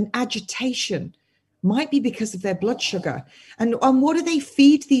aggression and agitation might be because of their blood sugar. And what do they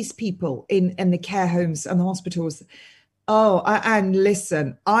feed these people in the care homes and the hospitals? And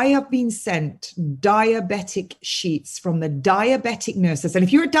listen, I have been sent diabetic sheets from the diabetic nurses. And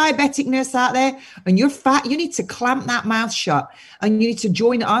if you're a diabetic nurse out there and you're fat, you need to clamp that mouth shut and you need to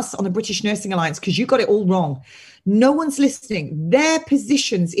join us on the British Nursing Alliance because you got it all wrong. No one's listening. Their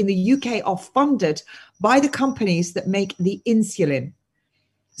positions in the UK are funded by the companies that make the insulin.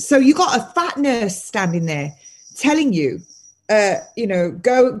 So you got a fat nurse standing there telling you,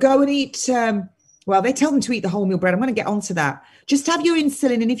 go and eat. They tell them to eat the wholemeal bread. I'm going to get onto that. Just have your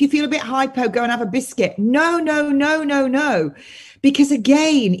insulin. And if you feel a bit hypo, go and have a biscuit. No. Because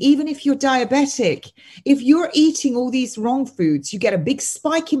again, even if you're diabetic, if you're eating all these wrong foods, you get a big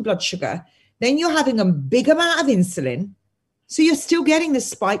spike in blood sugar. Then you're having a big amount of insulin. So you're still getting the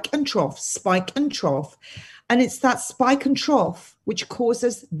spike and trough. And it's that spike and trough which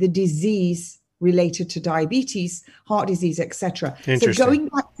causes the disease related to diabetes, heart disease, etc. So going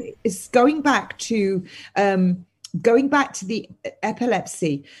back to the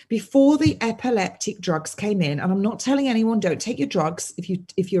epilepsy, before the epileptic drugs came in, and I'm not telling anyone don't take your drugs.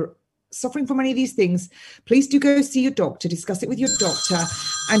 If you're suffering from any of these things, please do go see your doctor, discuss it with your doctor,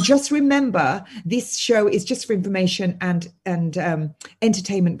 and just remember this show is just for information and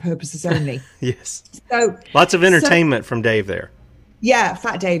entertainment purposes only. Yes. So lots of entertainment from Dave there. Yeah,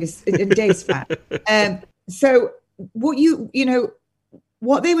 Fat Dave Dave's fat. So what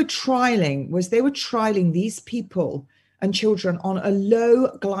what they were trialing these people and children on a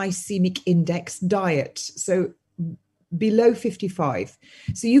low glycemic index diet. So below 55.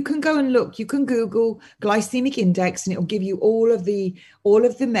 So you can go and look, you can Google glycemic index and it'll give you all of the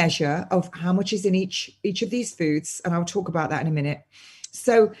measure of how much is in each of these foods. And I'll talk about that in a minute.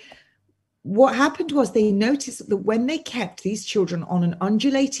 So what happened was they noticed that when they kept these children on an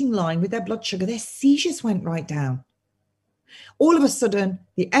undulating line with their blood sugar, their seizures went right down. All of a sudden,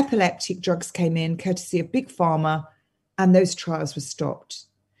 the epileptic drugs came in, courtesy of Big Pharma, and those trials were stopped.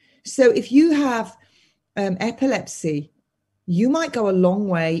 So if you have epilepsy, you might go a long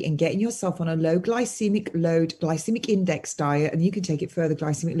way in getting yourself on a low glycemic index diet, and you can take it further,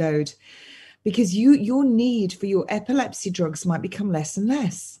 glycemic load, because your need for your epilepsy drugs might become less and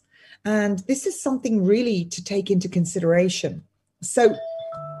less. And this is something really to take into consideration. So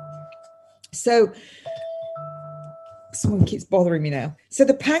someone keeps bothering me now. So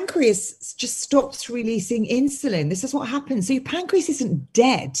the pancreas just stops releasing insulin. This is what happens. So your pancreas isn't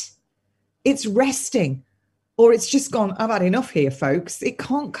dead. It's resting, or it's just gone, I've had enough here, folks. It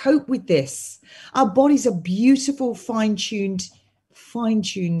can't cope with this. Our bodies are beautiful, fine-tuned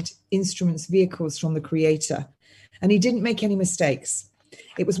instruments, vehicles from the Creator. And he didn't make any mistakes.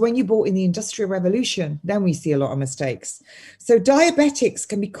 It was when you brought in the Industrial Revolution, then we see a lot of mistakes. So diabetics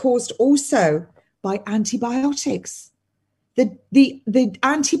can be caused also by antibiotics. The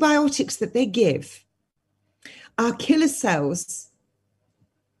antibiotics that they give, our killer cells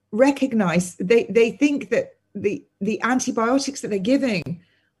recognize, they think that the antibiotics that they're giving,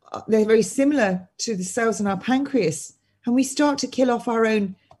 they're very similar to the cells in our pancreas. And we start to kill off our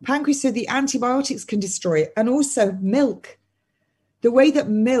own pancreas, so the antibiotics can destroy it. And also milk. The way that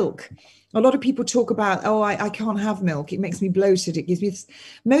milk, a lot of people talk about, I can't have milk. It makes me bloated. It gives me this.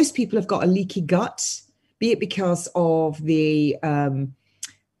 Most people have got a leaky gut, be it because of the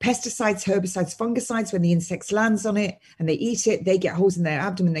pesticides, herbicides, fungicides. When the insects lands on it and they eat it, they get holes in their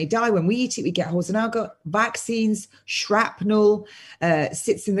abdomen, they die. When we eat it, we get holes in our gut. Vaccines, shrapnel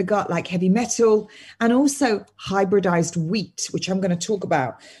sits in the gut like heavy metal, and also hybridized wheat, which I'm going to talk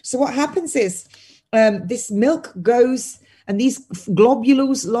about. So what happens is this milk goes, and these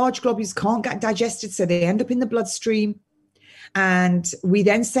globules, large globules, can't get digested, so they end up in the bloodstream. And we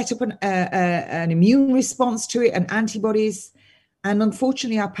then set up an immune response to it and antibodies. And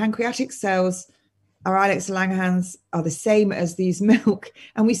unfortunately, our pancreatic cells our Alex Langhans are the same as these milk,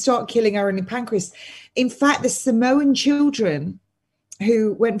 and we start killing our own pancreas. In fact, the Samoan children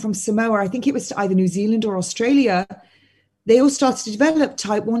who went from Samoa, I think it was to either New Zealand or Australia, they all started to develop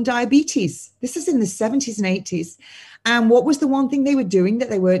type 1 diabetes. This is in the 70s and 80s. And what was the one thing they were doing that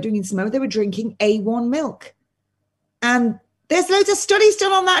they weren't doing in Samoa? They were drinking A1 milk. And there's loads of studies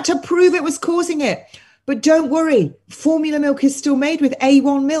done on that to prove it was causing it. But don't worry, formula milk is still made with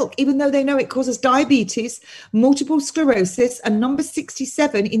A1 milk, even though they know it causes diabetes, multiple sclerosis, and number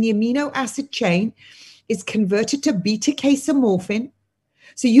 67 in the amino acid chain is converted to beta-casomorphin.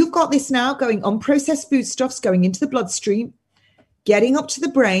 So you've got this now going unprocessed foodstuffs going into the bloodstream, getting up to the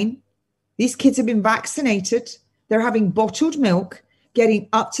brain. These kids have been vaccinated. They're having bottled milk, getting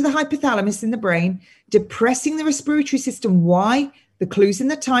up to the hypothalamus in the brain, depressing the respiratory system. Why? The clues in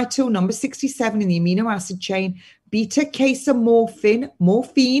the title, number 67 in the amino acid chain, beta-casomorphin,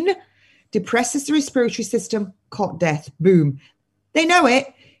 morphine, depresses the respiratory system, cot death, boom. They know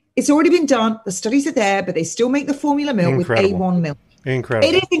it. It's already been done. The studies are there, but they still make the formula milk with A1 milk. Incredible.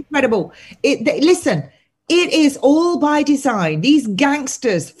 It is incredible. Listen, it is all by design. These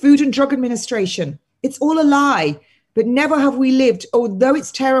gangsters, Food and Drug Administration, it's all a lie. But never have we lived, although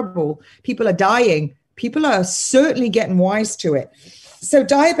it's terrible, people are dying. People are certainly getting wise to it. So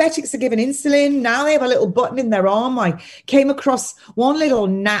diabetics are given insulin. Now they have a little button in their arm. I came across one little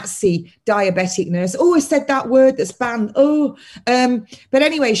Nazi diabetic nurse. Oh, I said that word that's banned. But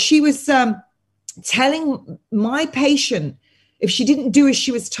anyway, she was telling my patient, if she didn't do as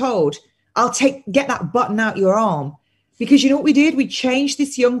she was told, get that button out your arm. Because you know what we did? We changed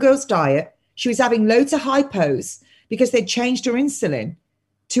this young girl's diet. She was having loads of hypos because they'd changed her insulin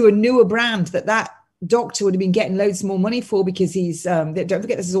to a newer brand that doctor would have been getting loads more money for, because he's don't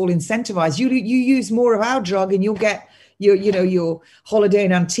forget, this is all incentivized. You use more of our drug and you'll get your holiday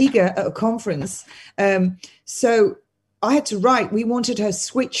in Antigua at a conference. So I had to write, we wanted her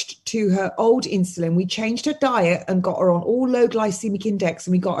switched to her old insulin. We changed her diet and got her on all low glycemic index,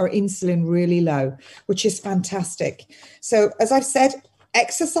 and we got her insulin really low, which is fantastic. So as I've said,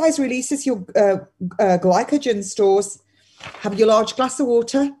 exercise releases your glycogen stores. Have your large glass of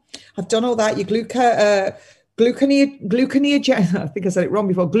water. I've done all that. Your gluconeogenesis. I think I said it wrong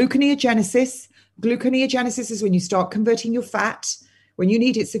before. Gluconeogenesis. Gluconeogenesis is when you start converting your fat when you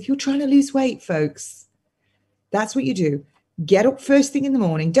need it. So if you're trying to lose weight, folks, that's what you do. Get up first thing in the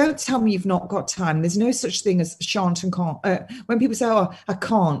morning. Don't tell me you've not got time. There's no such thing as shan't and can't. When people say, oh, I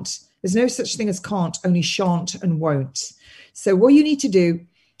can't, there's no such thing as can't, only shan't and won't. So what you need to do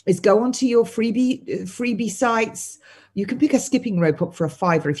is go onto your freebie sites. You can pick a skipping rope up for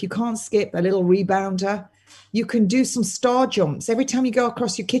 $5. If you can't skip, a little rebounder. You can do some star jumps. Every time you go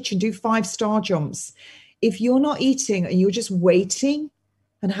across your kitchen, do 5 star jumps. If you're not eating and you're just waiting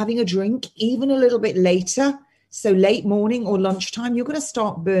and having a drink, even a little bit later, so late morning or lunchtime, you're going to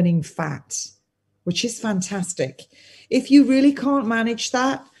start burning fat, which is fantastic. If you really can't manage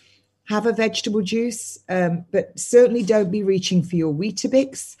that, have a vegetable juice, but certainly don't be reaching for your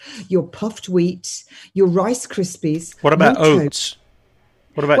Weetabix, your puffed wheat, your Rice Krispies. What about oats?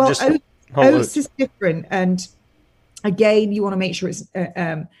 What about oats is different. And again, you want to make sure it's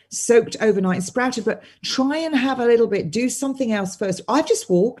soaked overnight and sprouted, but try and have a little bit, do something else first. I've just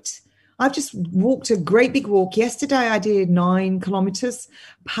walked a great big walk. Yesterday, I did 9 kilometers,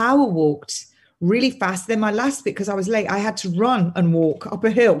 power walked really fast. Then my last bit, because I was late, I had to run and walk up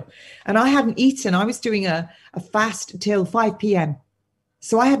a hill, and I hadn't eaten. I was doing a fast till 5 p.m.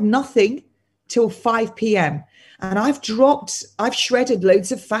 So I had nothing till 5 p.m. And I've shredded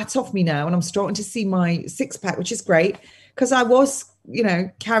loads of fat off me now, and I'm starting to see my 6-pack, which is great, because I was,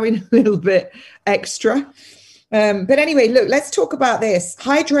 carrying a little bit extra. But anyway, look, let's talk about this.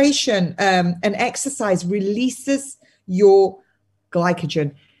 Hydration and exercise releases your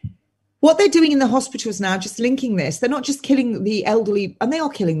glycogen. What they're doing in the hospitals now, just linking this, they're not just killing the elderly, and they are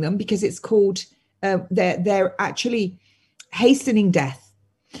killing them because it's called, they're actually hastening death.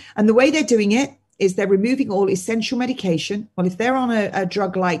 And the way they're doing it is they're removing all essential medication. Well, if they're on a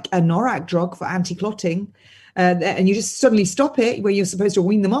drug like a NORAC drug for anti-clotting, and you just suddenly stop it where you're supposed to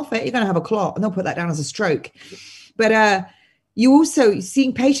wean them off it, you're going to have a clot, and they'll put that down as a stroke. But you also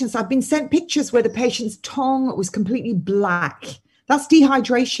seeing patients, I've been sent pictures where the patient's tongue was completely black. That's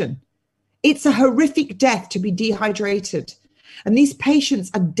dehydration. It's a horrific death to be dehydrated. And these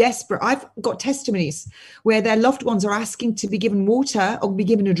patients are desperate. I've got testimonies where their loved ones are asking to be given water or be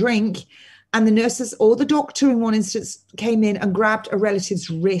given a drink. And the nurses or the doctor in one instance came in and grabbed a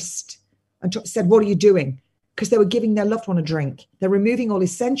relative's wrist and said, what are you doing? Because they were giving their loved one a drink. They're removing all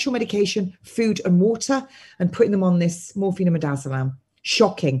essential medication, food and water, and putting them on this morphine and midazolam.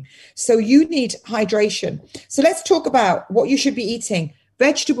 Shocking. So you need hydration. So let's talk about what you should be eating.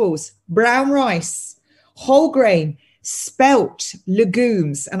 Vegetables, brown rice, whole grain, spelt,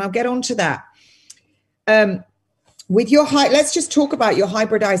 legumes, and I'll get on to that. Let's just talk about your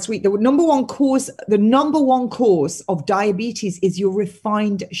hybridized wheat. The number one cause of diabetes is your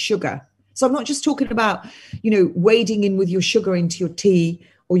refined sugar. So I'm not just talking about, wading in with your sugar into your tea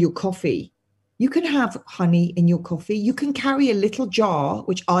or your coffee. You can have honey in your coffee. You can carry a little jar,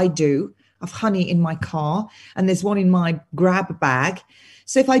 which I do, of honey in my car, and there's one in my grab bag.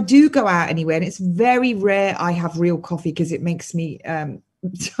 So if I do go out anywhere, and it's very rare I have real coffee because it makes me, I'm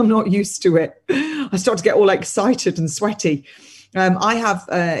not used to it. I start to get all excited and sweaty. I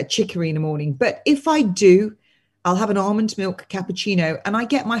have chicory in the morning, but if I do, I'll have an almond milk cappuccino, and I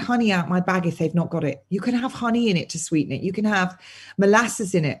get my honey out my bag if they've not got it. You can have honey in it to sweeten it. You can have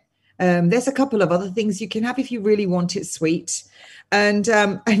molasses in it. There's a couple of other things you can have if you really want it sweet. And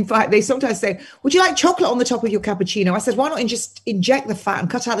in fact, they sometimes say, would you like chocolate on the top of your cappuccino? I said, why not just inject the fat and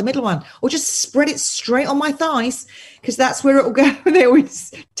cut out the middle one? Or just spread it straight on my thighs, because that's where it will go. They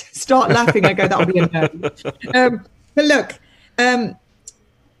always start laughing. I go, that'll be a no. But look,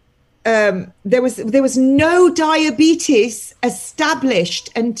 there was no diabetes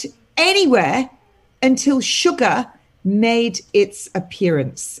established anywhere until sugar made its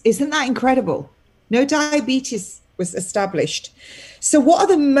appearance. Isn't that incredible? No diabetes was established. So what are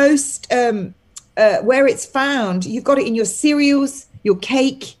the most, where it's found? You've got it in your cereals, your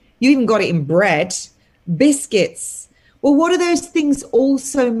cake, you even got it in bread, biscuits. Well, what are those things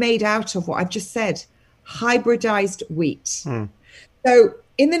also made out of? What I've just said, hybridized wheat. So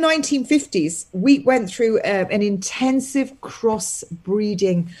in the 1950s, wheat went through an intensive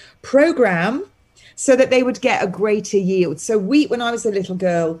crossbreeding program so that they would get a greater yield. So wheat, when I was a little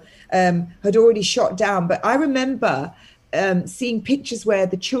girl, had already shot down. But I remember seeing pictures where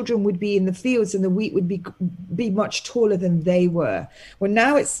the children would be in the fields and the wheat would be much taller than they were. Well,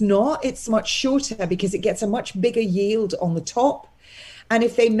 now it's not. It's much shorter because it gets a much bigger yield on the top. And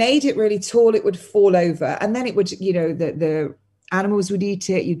if they made it really tall, it would fall over. And then it would, the animals would eat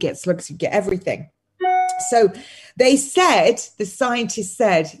it. You'd get slugs, you'd get everything. So the scientists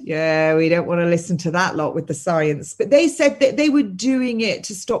said, yeah, we don't want to listen to that lot with the science. But they said that they were doing it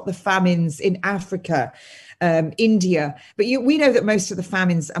to stop the famines in Africa, India. But we know that most of the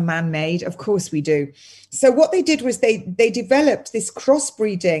famines are man-made. Of course we do. So what they did was they developed this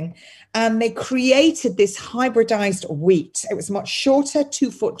crossbreeding, and they created this hybridized wheat. It was much shorter,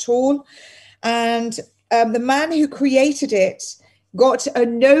 2 foot tall. And the man who created it got a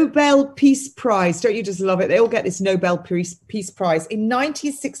Nobel Peace Prize. Don't you just love it? They all get this Nobel Peace Prize. In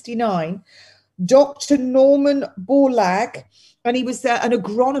 1969, Dr. Norman Borlaug, and he was an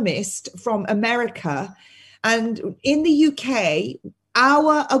agronomist from America. And in the UK,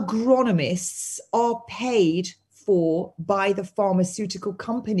 our agronomists are paid for by the pharmaceutical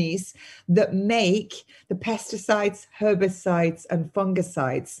companies that make the pesticides, herbicides, and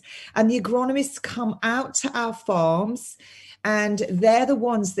fungicides. And the agronomists come out to our farms, and they're the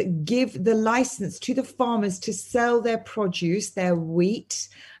ones that give the license to the farmers to sell their produce, their wheat,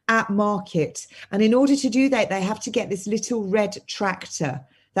 at market. And in order to do that, they have to get this little red tractor.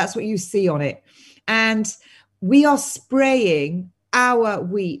 That's what you see on it. And we are spraying our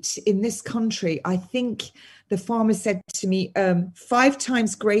wheat in this country. I think the farmer said to me 5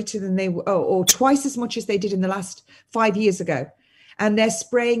 times greater than they were, or twice as much as they did in the last 5 years ago. And they're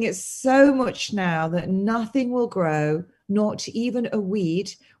spraying it so much now that nothing will grow, not even a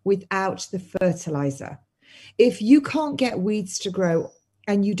weed, without the fertilizer. If you can't get weeds to grow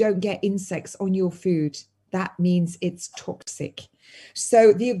and you don't get insects on your food, that means it's toxic.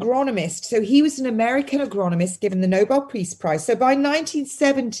 So the agronomist, so he was an American agronomist given the Nobel Peace Prize. So by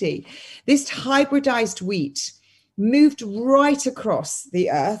 1970, this hybridized wheat moved right across the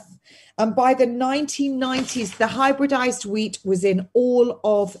earth. And by the 1990s, the hybridized wheat was in all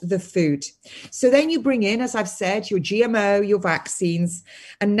of the food. So then you bring in, as I've said, your GMO, your vaccines,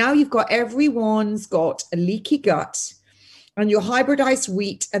 and now you've got everyone's got a leaky gut and your hybridized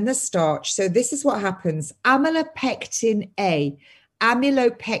wheat and the starch. So this is what happens. Amylopectin A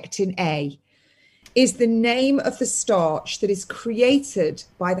is the name of the starch that is created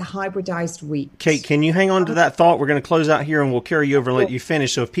by the hybridized wheat. Kate, can you hang on to that thought? We're going to close out here and we'll carry you over and let you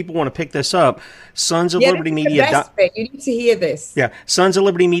finish. So if people want to pick this up, Sons of Liberty Media. You need to hear this. Yeah,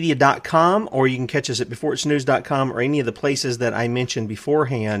 sonsoflibertymedia.com, or you can catch us at beforeitsnews.com or any of the places that I mentioned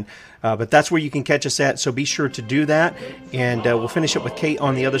beforehand. But that's where you can catch us at, so be sure to do that. And we'll finish up with Kate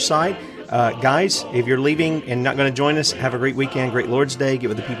on the other side. Guys, if you're leaving and not going to join us, have a great weekend, great Lord's Day, get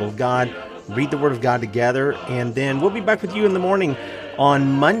with the people of God, read the Word of God together, and then we'll be back with you in the morning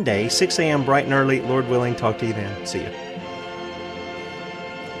on Monday, 6 a.m. bright and early. Lord willing, talk to you then. See you.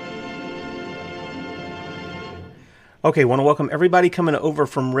 Okay, want to welcome everybody coming over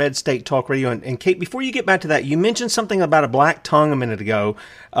from Red State Talk Radio. And Kate, before you get back to that, you mentioned something about a black tongue a minute ago.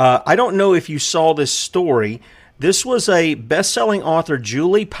 I don't know if you saw this story. This was a best-selling author,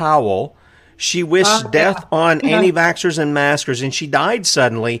 Julie Powell. She wished death on anti-vaxxers and maskers, and she died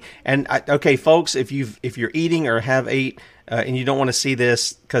suddenly. And okay, folks, if you're eating or have ate and you don't want to see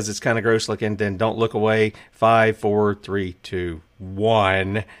this because it's kind of gross looking, then don't look away. 5, 4, 3, 2,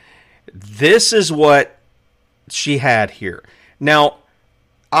 1. This is what she had here. Now,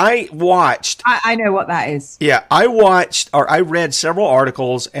 I watched. I know what that is. Yeah, I read several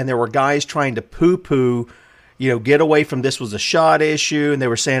articles, and there were guys trying to poo-poo, get away from this was a shot issue, and they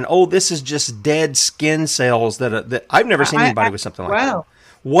were saying, "Oh, this is just dead skin cells." That I've never seen anybody with something like that.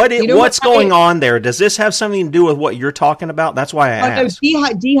 What's going on there? Does this have something to do with what you're talking about? That's why I asked. No,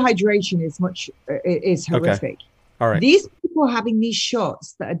 dehydration is horrific. Okay. All right. These people having these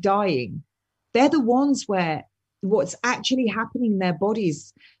shots that are dying, they're the ones where what's actually happening in their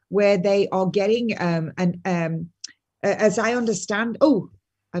bodies, where they are getting as I understand. Oh,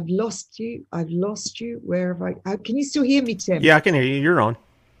 I've lost you. Where have I? Can you still hear me, Tim? Yeah, I can hear you. You're on.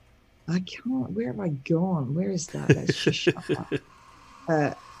 I can't. Where have I gone? Where is that? Let's just shut up.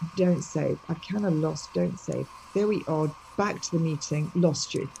 Don't save. I kind of lost. Don't save. There we are. Back to the meeting.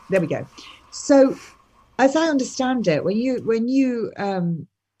 Lost you. There we go. So, as I understand it,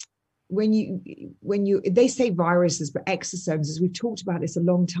 they say viruses, but exosomes, as we've talked about this a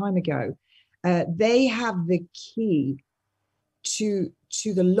long time ago, they have the key to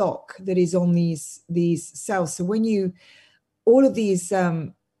the lock that is on these cells. So when all of these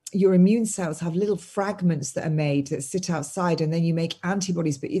your immune cells have little fragments that are made that sit outside, and then you make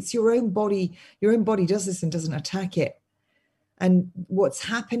antibodies, but it's your own body does this and doesn't attack it. And what's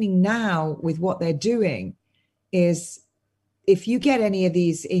happening now with what they're doing is, if you get any of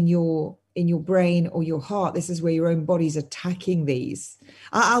these in your brain or your heart, this is where your own body's attacking these.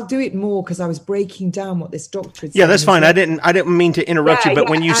 I'll do it more because I was breaking down what this doctor had said. Yeah, that's fine. I didn't mean to interrupt you, but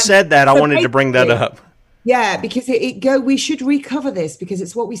when you said that, I wanted to bring that up. Yeah, because we should recover this, because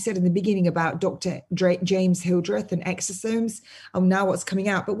it's what we said in the beginning about Dr. James Hildreth and exosomes, and now what's coming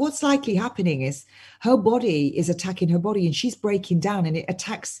out. But what's likely happening is her body is attacking her body, and she's breaking down, and it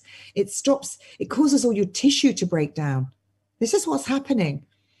causes all your tissue to break down. This is what's happening.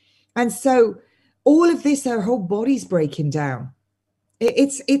 And so all of this, her whole body's breaking down.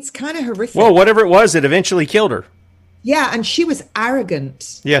 It's kind of horrific. Well, whatever it was, it eventually killed her. Yeah, and she was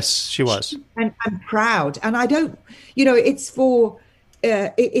arrogant. Yes, she was. And proud. And I don't, it's for,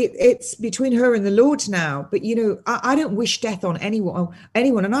 it's between her and the Lord now. But, I don't wish death on anyone.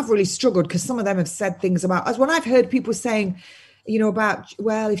 And I've really struggled, because some of them have said things about us. When I've heard people saying, about,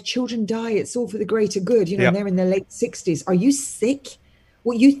 well, if children die, it's all for the greater good. And they're in their late 60s. Are you sick?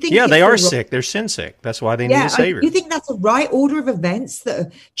 Well, you think? Yeah, they are sick. They're sin sick. That's why they need a savior. You think that's a right order of events,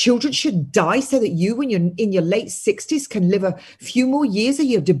 that children should die so that you, when you're in your late 60s, can live a few more years of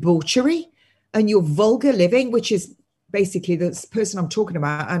your debauchery and your vulgar living, which is basically the person I'm talking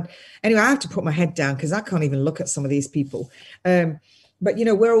about. And anyway, I have to put my head down because I can't even look at some of these people. But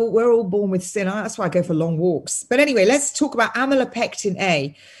we're all born with sin. That's why I go for long walks. But anyway, let's talk about amylopectin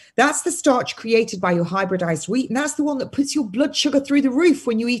A. That's the starch created by your hybridized wheat. And that's the one that puts your blood sugar through the roof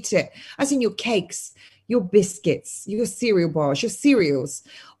when you eat it, as in your cakes, your biscuits, your cereal bars, your cereals,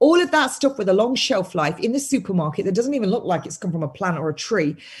 all of that stuff with a long shelf life in the supermarket that doesn't even look like it's come from a plant or a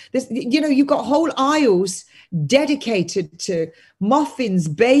tree. You've got whole aisles dedicated to muffins,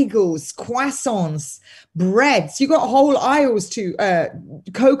 bagels, croissants, breads. You've got whole aisles to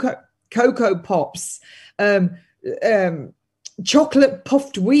cocoa pops, chocolate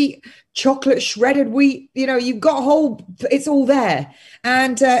puffed wheat, chocolate shredded wheat. You've got it's all there.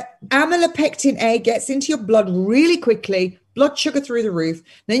 And amylopectin A gets into your blood really quickly, blood sugar through the roof.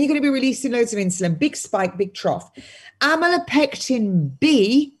 Then you're going to be releasing loads of insulin, big spike, big trough. Amylopectin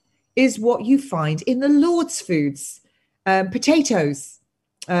B is what you find in the Lord's foods, potatoes,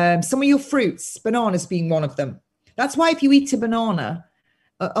 some of your fruits, bananas being one of them. That's why if you eat a banana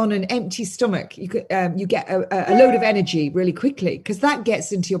on an empty stomach, you get a load of energy really quickly, because that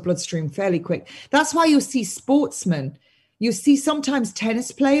gets into your bloodstream fairly quick. That's why you'll see sportsmen, you'll see sometimes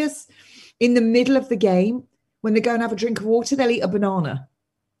tennis players in the middle of the game, when they go and have a drink of water, they'll eat a banana.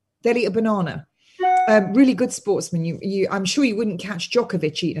 Really good sportsmen. I'm sure you wouldn't catch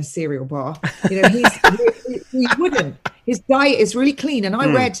Djokovic eating a cereal bar. He wouldn't. His diet is really clean. And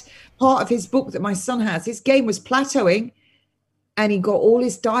I read part of his book that my son has. His game was plateauing, and he got all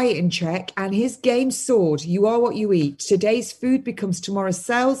his diet in check, and his game soared. You are what you eat. Today's food becomes tomorrow's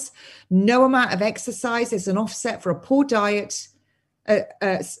sales. No amount of exercise is an offset for a poor diet,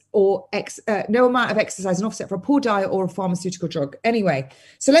 no amount of exercise an offset for a poor diet or a pharmaceutical drug. Anyway,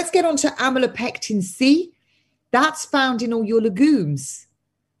 so let's get on to amylopectin C. That's found in all your legumes,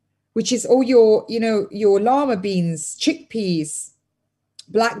 which is all your, your lima beans, chickpeas,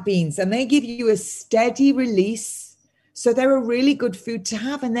 black beans, and they give you a steady release. So they're a really good food to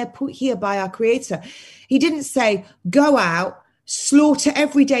have, and they're put here by our Creator. He didn't say, go out, slaughter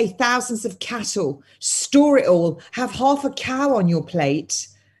every day thousands of cattle, store it all, have half a cow on your plate.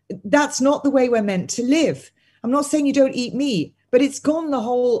 That's not the way we're meant to live. I'm not saying you don't eat meat, but it's gone the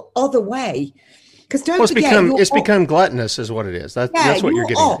whole other way. Because don't forget, it's become gluttonous, is what it is. That's what you're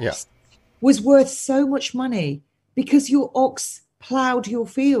getting at. Yeah, was worth so much money because your ox plowed your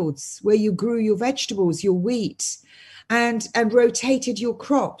fields where you grew your vegetables, your wheat, and rotated your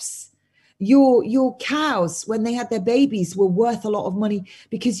crops. Your cows, when they had their babies, were worth a lot of money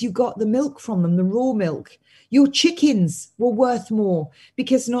because you got the milk from them, the raw milk. Your chickens were worth more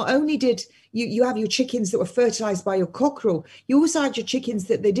because not only did you have your chickens that were fertilized by your cockerel, you also had your chickens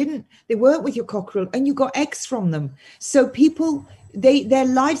that they weren't with your cockerel, and you got eggs from them. So people, their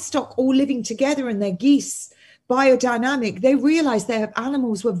livestock all living together, and their geese, biodynamic, they realized their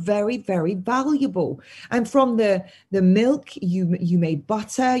animals were very, very valuable. And from the milk, you made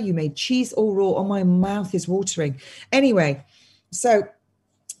butter, you made cheese, all raw. Oh, my mouth is watering. Anyway, so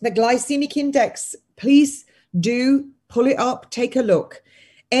the glycemic index, please do pull it up, take a look.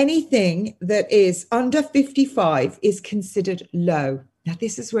 Anything that is under 55 is considered low. Now,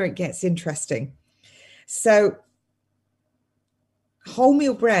 this is where it gets interesting. So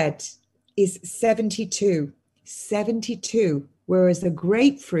wholemeal bread is 72, whereas the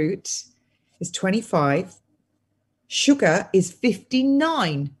grapefruit is 25. Sugar is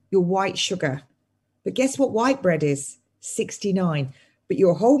 59, your white sugar. But guess what white bread is? 69. But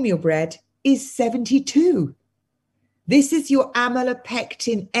your wholemeal bread is 72. This is your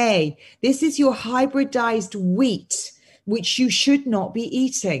amylopectin A. This is your hybridized wheat, which you should not be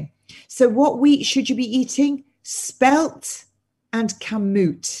eating. So what wheat should you be eating? Spelt and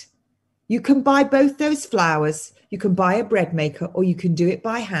kamut. You can buy both those flours. You can buy a bread maker, or you can do it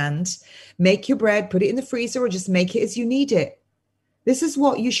by hand. Make your bread, put it in the freezer, or just make it as you need it. This is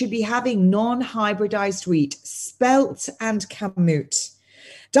what you should be having, non-hybridized wheat, spelt and kamut.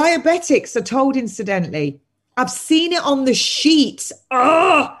 Diabetics are told, incidentally, I've seen it on the sheet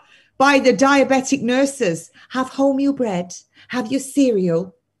by the diabetic nurses, have wholemeal bread, have your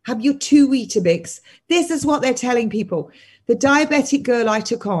cereal, have your 2 Weetabix. This is what they're telling people. The diabetic girl I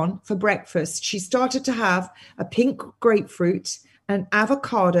took on for breakfast, she started to have a pink grapefruit, an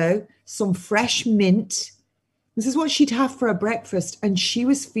avocado, some fresh mint. This is what she'd have for her breakfast, and she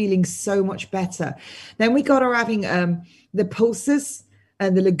was feeling so much better. Then we got her having the pulses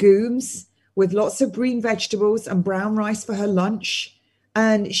and the legumes with lots of green vegetables and brown rice for her lunch.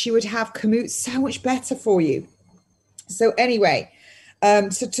 And she would have kamut, so much better for you. So anyway, so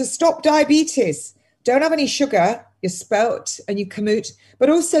to stop diabetes, don't have any sugar, your spelt and your kamut, but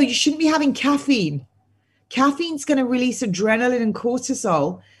also you shouldn't be having caffeine. Caffeine's going to release adrenaline and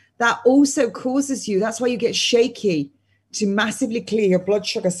cortisol. That also causes you, that's why you get shaky, to massively clear your blood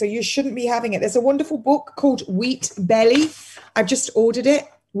sugar. So you shouldn't be having it. There's a wonderful book called Wheat Belly. I've just ordered it.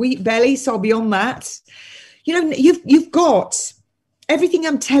 Wheat Belly, so I'll be on that. You know, you've got everything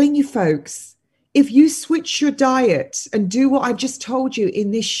I'm telling you, folks. If you switch your diet and do what I've just told you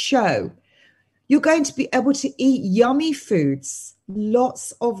in this show, you're going to be able to eat yummy foods,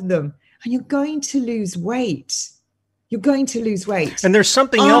 lots of them, and you're going to lose weight. You're going to lose weight. And there's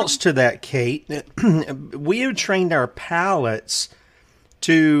something else to that, Kate. We have trained our palates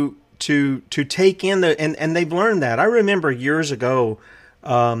to take in and they've learned that. I remember years ago,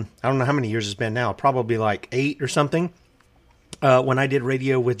 I don't know how many years it's been now, probably like 8 or something, when I did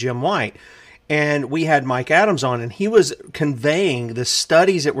radio with Jim White. And we had Mike Adams on, and he was conveying the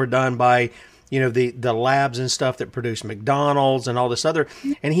studies that were done by, the labs and stuff that produce McDonald's and all this other.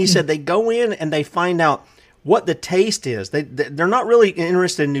 And he said they go in and they find out what the taste is. They're not really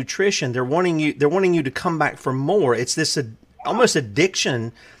interested in nutrition. They're wanting you to come back for more. It's this almost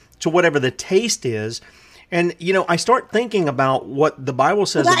addiction to whatever the taste is. And, I start thinking about what the Bible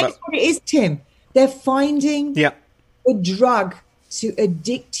says about... That's what it is, Tim. They're finding a drug to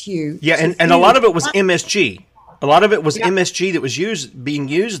addict you. Yeah, and a lot of it was MSG. A lot of it was MSG that was being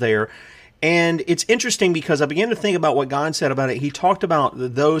used there. And it's interesting because I began to think about what God said about it. He talked about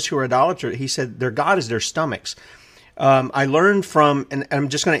those who are idolaters. He said their God is their stomachs. I learned from, and I'm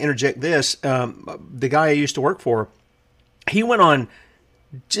just going to interject this, the guy I used to work for, he went on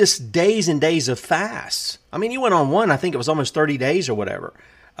just days and days of fasts. I mean, he went on one, I think it was almost 30 days or whatever.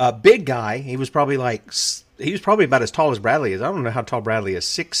 Big guy. He was probably about as tall as Bradley is. I don't know how tall Bradley is.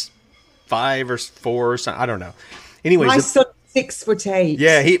 6'5" or 4 or something. I don't know. Anyways, my son's 6'8".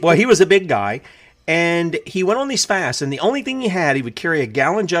 Yeah, he was a big guy. And he went on these fasts, and the only thing he would carry a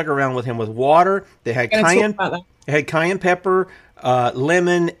gallon jug around with him with water that had cayenne pepper,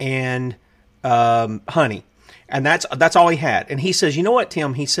 lemon, and honey. And that's all he had. And he says, you know what,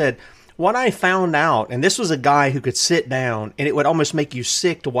 Tim? He said, what I found out, and this was a guy who could sit down, and it would almost make you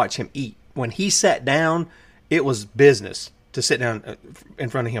sick to watch him eat. When he sat down, it was business to sit down in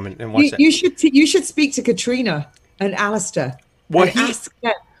front of him and watch that. You should speak to Katrina and Alistair. Ask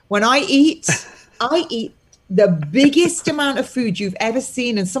them. When I eat the biggest amount of food you've ever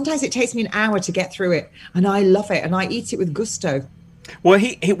seen, and sometimes it takes me an hour to get through it, and I love it, and I eat it with gusto. Well,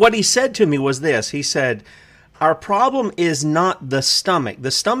 what he said to me was this. He said, our problem is not the stomach.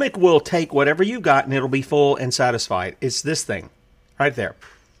 The stomach will take whatever you got, and it'll be full and satisfied. It's this thing right there.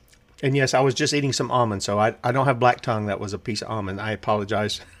 And yes, I was just eating some almonds, so I don't have black tongue. That was a piece of almond. I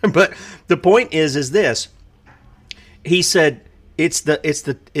apologize. But the point is this. He said, it's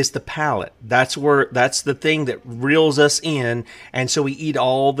the palate. That's the thing that reels us in, and so we eat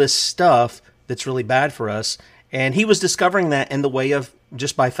all this stuff that's really bad for us. And he was discovering that in the way of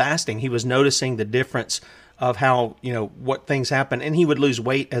just by fasting. He was noticing the difference of how, what things happen, and he would lose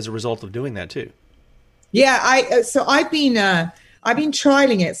weight as a result of doing that too. Yeah, I've been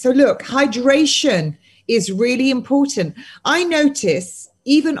trialing it. So look, hydration is really important. I notice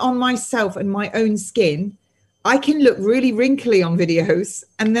even on myself and my own skin, I can look really wrinkly on videos,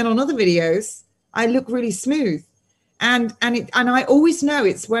 and then on other videos, I look really smooth. And I always know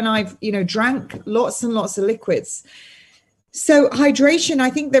it's when I've, drank lots and lots of liquids. So hydration, I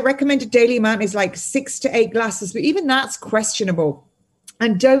think the recommended daily amount is like 6 to 8 glasses, but even that's questionable.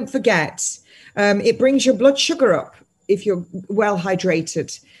 And don't forget, it brings your blood sugar up if you're well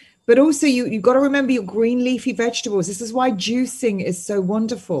hydrated. But also you've got to remember your green leafy vegetables. This is why juicing is so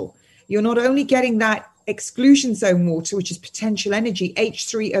wonderful. You're not only getting that exclusion zone water, which is potential energy,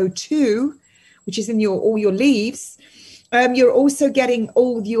 H3O2, which is in all your leaves. You're also getting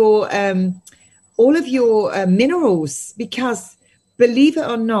all of your minerals, because believe it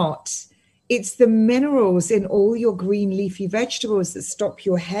or not, it's the minerals in all your green leafy vegetables that stop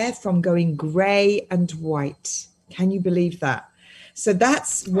your hair from going gray and white. Can you believe that? So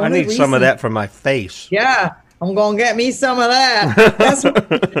that's one of the reasons. I need some of that for my face. Yeah, I'm going to get me some of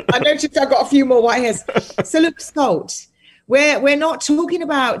that. I noticed I've got a few more white hairs. So look, salt. We're not talking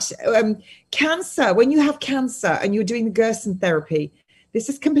about cancer. When you have cancer and you're doing the Gerson therapy, this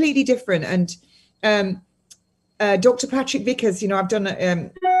is completely different. And Dr. Patrick Vickers, I've done,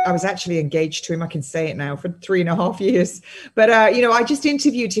 I was actually engaged to him, I can say it now, for 3.5 years. But, I just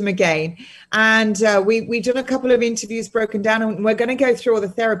interviewed him again. And we've done a couple of interviews broken down, and we're going to go through all the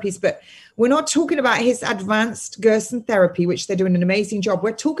therapies. But we're not talking about his advanced Gerson therapy, which they're doing an amazing job.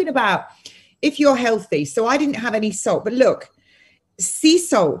 We're talking about if you're healthy. So I didn't have any salt. But look, sea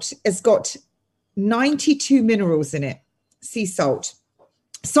salt has got 92 minerals in it. Sea salt.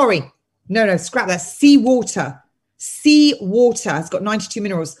 Sorry. No, scrap that. Seawater. Seawater has got 92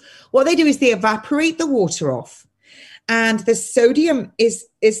 minerals. What they do is they evaporate the water off, and the sodium is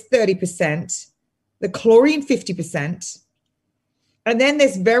 30%, the chlorine 50%, and then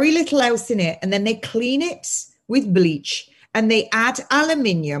there's very little else in it. And then they clean it with bleach, and they add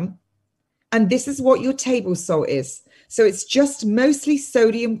aluminium, and this is what your table salt is. So it's just mostly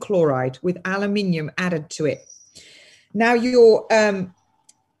sodium chloride with aluminium added to it. Now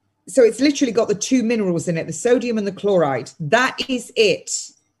so it's literally got the two minerals in it, the sodium and the chloride. That is it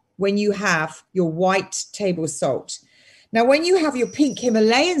when you have your white table salt. Now, when you have your pink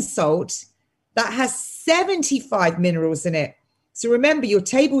Himalayan salt, that has 75 minerals in it. So remember, your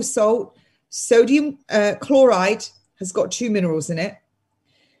table salt, sodium chloride has got 2 minerals in it.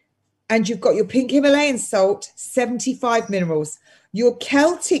 And you've got your pink Himalayan salt, 75 minerals. Your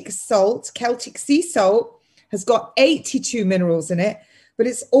Celtic salt, Celtic sea salt, has got 82 minerals in it. But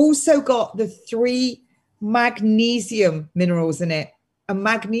it's also got the 3 magnesium minerals in it. And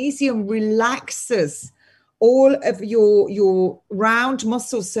magnesium relaxes all of your round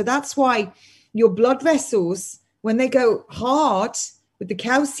muscles. So that's why your blood vessels, when they go hard with the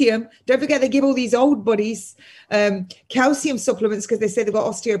calcium, don't forget they give all these old buddies calcium supplements because they say they've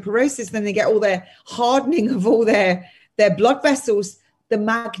got osteoporosis. Then they get all their hardening of all their blood vessels. The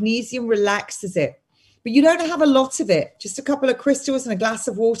magnesium relaxes it. But you don't have a lot of it, just a couple of crystals and a glass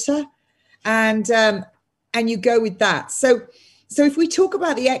of water, and you go with that. So if we talk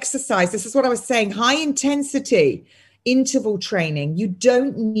about the exercise, this is what I was saying, high intensity interval training. You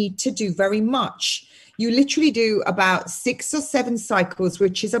don't need to do very much. You literally do about 6 or 7 cycles,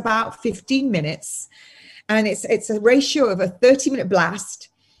 which is about 15 minutes. And it's a ratio of a 30-minute blast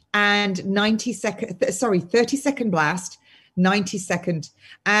and 30-second blast, 90-second.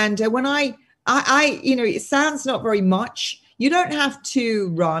 And when I it sounds not very much. You don't have to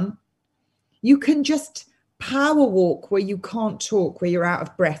run. You can just power walk where you can't talk, where you're out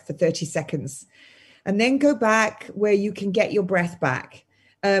of breath for 30 seconds. And then go back where you can get your breath back.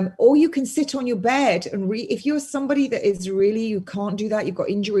 Or you can sit on your bed and if you're somebody that is really, you can't do that, you've got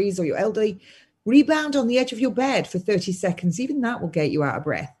injuries or you're elderly, rebound on the edge of your bed for 30 seconds. Even that will get you out of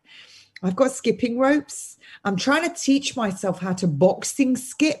breath. I've got skipping ropes. I'm trying to teach myself how to boxing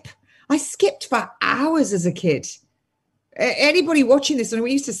skip. I skipped for hours as a kid. Anybody watching this, and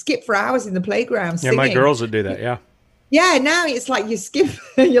we used to skip for hours in the playground. Yeah, singing. my girls would do that. Yeah. Yeah. Now it's like you skip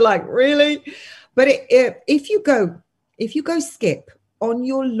and you're like, really? But if you go skip on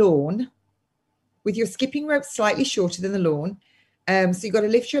your lawn with your skipping rope slightly shorter than the lawn, so you've got to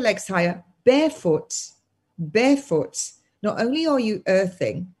lift your legs higher, barefoot. Not only are you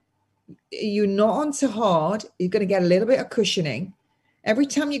earthing, you're not onto hard. You're going to get a little bit of cushioning. Every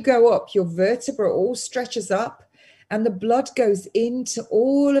time you go up, your vertebra all stretches up and the blood goes into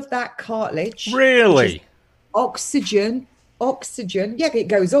all of that cartilage. Really? Oxygen. Yeah, it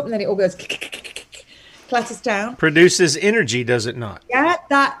goes up and then it all goes clatters down. Produces energy, does it not? Yeah,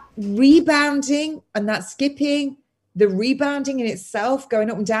 that rebounding and that skipping, the rebounding in itself,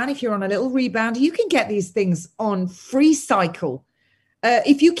 going up and down. If you're on a little rebounder, you can get these things on free cycle.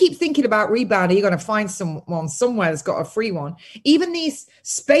 If you keep thinking about rebounding, you're going to find someone somewhere that's got a free one. Even these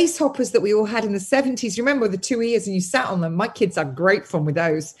space hoppers that we all had in the 70s, remember the 2 ears and you sat on them? My kids had great fun with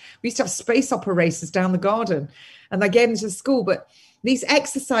those. We used to have space hopper races down the garden and I gave them to school. But these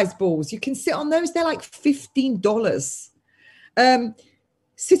exercise balls, you can sit on those. They're like $15.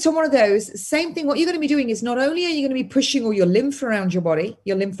 Sit on one of those. Same thing. What you're going to be doing is not only are you going to be pushing all your lymph around your body,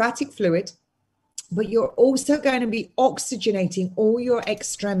 your lymphatic fluid, but you're also going to be oxygenating all your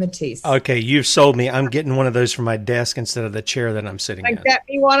extremities. Okay, you've sold me. I'm getting one of those for my desk instead of the chair that I'm sitting in. Get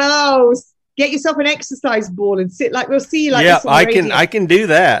me one of those. Get yourself an exercise ball and sit like we'll see you like. Yeah, this on the radio. I can do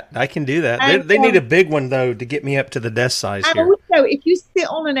that. And, they need a big one though to get me up to the desk size and here. Also, if you sit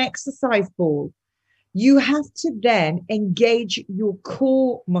on an exercise ball, you have to then engage your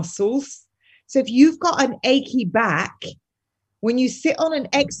core muscles. So if you've got an achy back, when you sit on an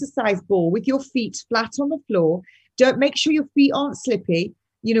exercise ball with your feet flat on the floor, don't make sure your feet aren't slippy,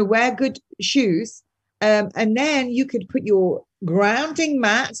 wear good shoes. And then you could put your grounding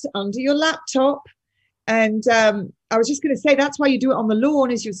mat under your laptop. And I was just going to say, that's why you do it on the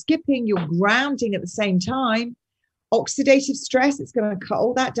lawn. As you're skipping, you're grounding at the same time. Oxidative stress, it's going to cut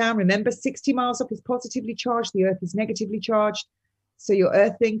all that down. Remember, 60 miles up is positively charged. The earth is negatively charged. So you're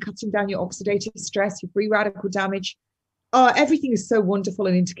earthing, cutting down your oxidative stress, your free radical damage. Everything is so wonderful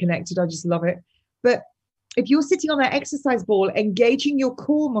and interconnected. I just love it. But if you're sitting on that exercise ball, engaging your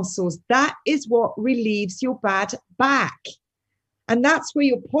core muscles, that is what relieves your bad back. And that's where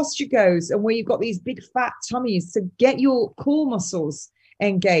your posture goes and where you've got these big fat tummies. So get your core muscles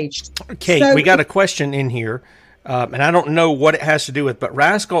engaged. Okay, so, we got a question in here, and I don't know what it has to do with, but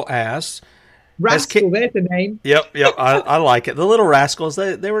Rascal asks. Rascal, there's the name. Yep, I like it. The little rascals,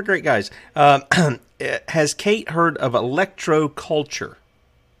 they were great guys. Has Kate heard of electroculture?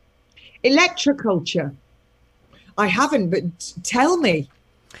 Electroculture? I haven't, but tell me.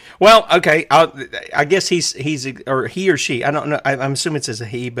 Well, okay, I guess he's or he or she. I don't know. I'm assuming it says a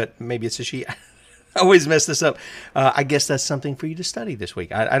he, but maybe it's a she. I always mess this up. I guess that's something for you to study this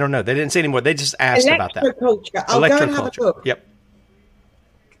week. I don't know. They didn't say anymore. They just asked about that. Electroculture. I'll go and have a look. Yep.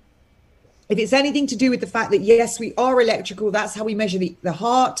 If it's anything to do with the fact that, yes, we are electrical, that's how we measure the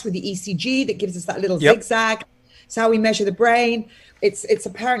heart with the ECG that gives us that little zigzag. It's how we measure the brain. It's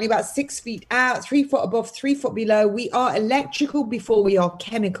apparently about 6 feet out, 3 foot above, 3 foot below. We are electrical before we are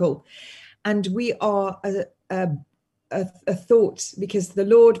chemical. And we are a thought, because the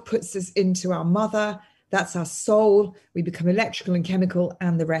Lord puts us into our mother. That's our soul. We become electrical and chemical,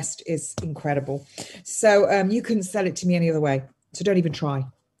 and the rest is incredible. So you couldn't sell it to me any other way. So don't even try.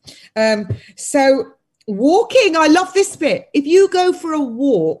 So walking, I love this bit. If you go for a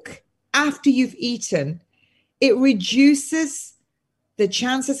walk after you've eaten, it reduces the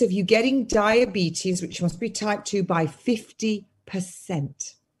chances of you getting diabetes, which must be type 2, by 50%.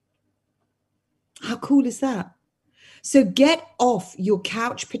 How cool is that? So get off your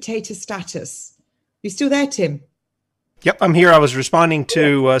couch potato status. You still there, Tim? Yep, I'm here. I was responding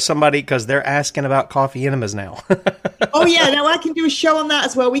to somebody because they're asking about coffee enemas now. Oh yeah, no, I can do a show on that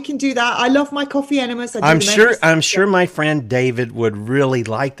as well. We can do that. I love my coffee enemas. I'm sure my friend David would really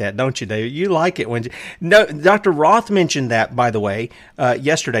like that, don't you, David? You like it when no. Dr. Roth mentioned that, by the way,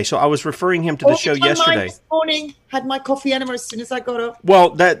 yesterday. So I was referring him to the show yesterday. This morning, had my coffee enema as soon as I got up.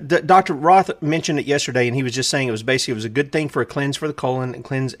 Well, that Dr. Roth mentioned it yesterday, and he was just saying it was a good thing for a cleanse for the colon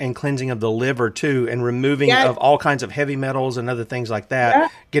and cleansing of the liver too, and removing of all kinds of heavy metals and other things like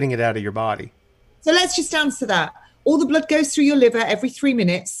that, getting it out of your body. So let's just answer that. All the blood goes through your liver every 3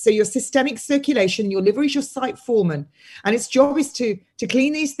 minutes. So your systemic circulation, your liver is your site foreman. And its job is to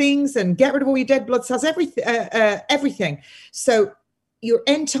clean these things and get rid of all your dead blood cells, everything. So your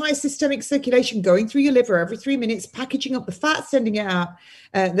entire systemic circulation going through your liver every 3 minutes, packaging up the fat, sending it out,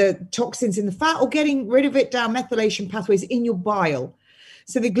 the toxins in the fat, or getting rid of it down methylation pathways in your bile.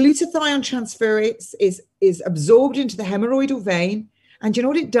 So the glutathione transferase is absorbed into the hemorrhoidal vein. And you know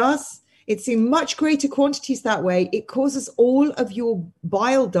what it does? It's in much greater quantities that way. It causes all of your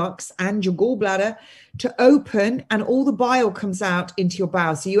bile ducts and your gallbladder to open, and all the bile comes out into your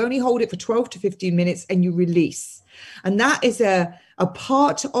bowel. So you only hold it for 12 to 15 minutes and you release. And that is a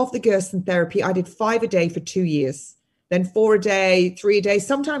part of the Gerson therapy. I did 5 a day for 2 years. Then 4 a day, 3 a day.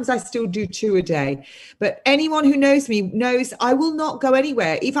 Sometimes I still do 2 a day. But anyone who knows me knows I will not go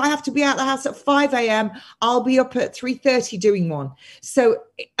anywhere. If I have to be out the house at 5 a.m., I'll be up at 3:30 doing one. So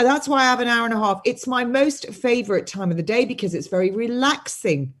that's why I have an hour and a half. It's my most favorite time of the day because it's very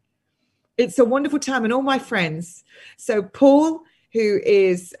relaxing. It's a wonderful time. And all my friends. So Paul, who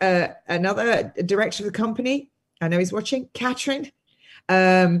is another director of the company, I know he's watching, Catherine,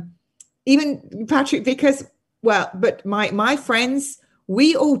 even Patrick Vickers. Well, but my friends,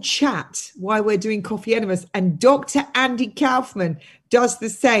 we all chat while we're doing coffee enemas, and Dr. Andy Kaufman does the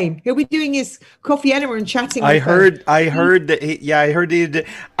same. He'll be doing his coffee enema and chatting. I heard that.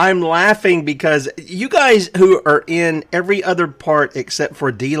 I'm laughing because you guys who are in every other part except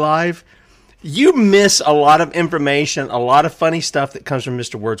for D Live, you miss a lot of information, a lot of funny stuff that comes from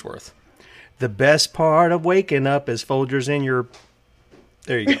Mr. Wordsworth. The best part of waking up is Folgers in your.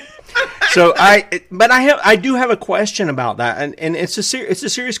 There you go. So I do have a question about that, and it's a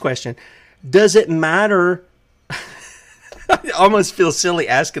serious question. Does it matter? I almost feel silly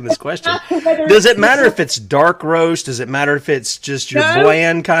asking this question. Does it matter if it's dark roast? Does it matter if it's just your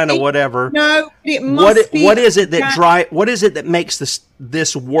bland kind of whatever? No, it must be. What is it that makes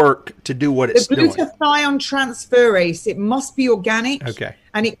this work to do what it's doing? The glutathione transferase. It must be organic. Okay.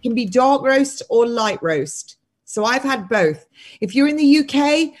 And it can be dark roast or light roast. So I've had both. If you're in the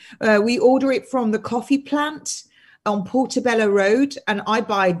UK, we order it from the coffee plant on Portobello Road, and I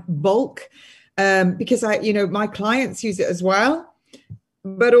buy bulk because my clients use it as well.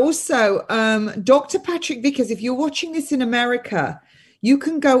 But also, Dr. Patrick Vickers, if you're watching this in America, you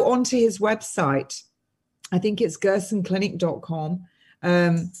can go onto his website. I think it's gersonclinic.com.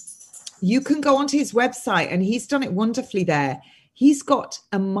 You can go onto his website, and he's done it wonderfully there. He's got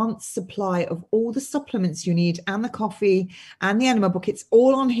a month's supply of all the supplements you need, and the coffee and the enema book. It's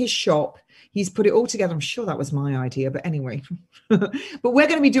all on his shop. He's put it all together. I'm sure that was my idea, but anyway. But we're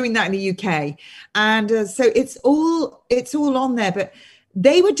going to be doing that in the UK. And so it's all on there. But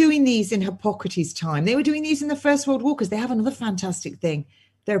they were doing these in Hippocrates' time. They were doing these in the First World War because they have another fantastic thing.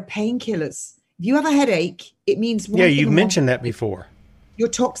 They're painkillers. If you have a headache, it means... Yeah, you've mentioned that before. You're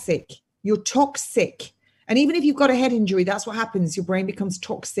toxic. You're toxic. And even if you've got a head injury, that's what happens. Your brain becomes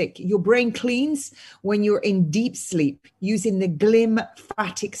toxic. Your brain cleans when you're in deep sleep using the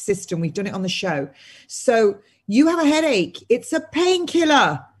glymphatic system. We've done it on the show. So you have a headache. It's a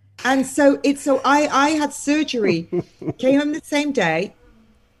painkiller. And so I had surgery, came home the same day,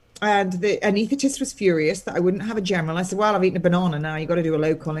 and the anaesthetist was furious that I wouldn't have a general. I said, well, I've eaten a banana now. You've got to do a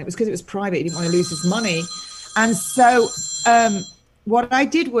local. And it was because it was private. He didn't want to lose his money. And so what I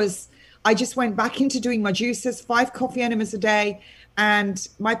did was, I just went back into doing my juices, 5 coffee enemas a day, and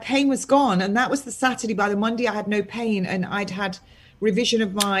my pain was gone. And that was the Saturday. By the Monday, I had no pain, and I'd had revision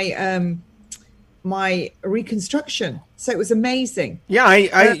of my my reconstruction. So it was amazing. Yeah,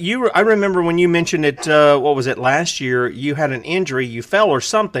 I remember when you mentioned it. What was it last year? You had an injury, you fell or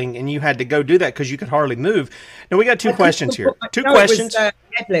something, and you had to go do that because you could hardly move. Now we got 2 questions here. 2 questions. It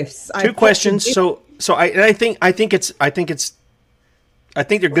was, deadlifts. 2 questions. So I think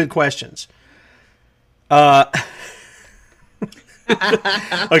they're good questions.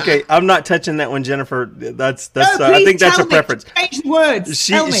 Okay, I'm not touching that one, Jennifer. That's. I think that's a preference. Change the words.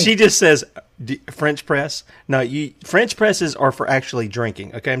 She just says French press. No, French presses are for actually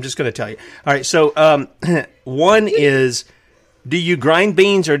drinking. Okay, I'm just going to tell you. All right, so one is, do you grind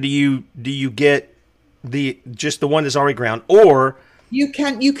beans or do you get just the one that's already ground, or you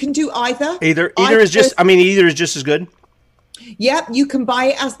can do either. Either is just as good. Yep, you can buy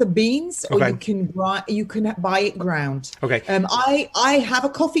it as the beans, or Okay. you can buy it ground. Okay. I have a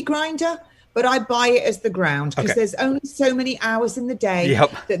coffee grinder, but I buy it as the ground because there's only so many hours in the day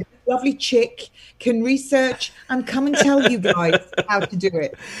that the lovely chick can research and come and tell you guys how to do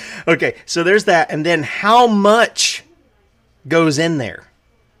it. Okay, so there's that, and then how much goes in there?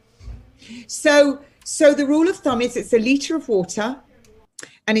 So the rule of thumb is it's a liter of water,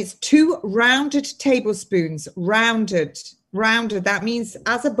 and it's 2 rounded tablespoons. Rounded. That means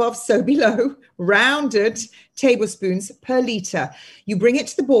as above, so below. Rounded tablespoons per liter. You bring it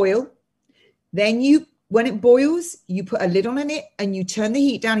to the boil. Then when it boils, you put a lid on it and you turn the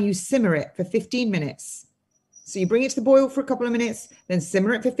heat down and you simmer it for 15 minutes. So you bring it to the boil for a couple of minutes, then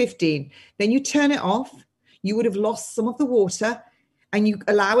simmer it for 15. Then you turn it off. You would have lost some of the water, and you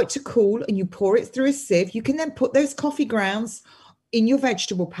allow it to cool, and you pour it through a sieve. You can then put those coffee grounds in your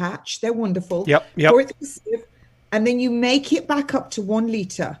vegetable patch. They're wonderful. Yep. Pour it through a sieve, and then you make it back up to 1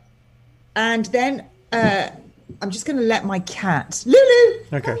 liter. And then I'm just going to let my cat,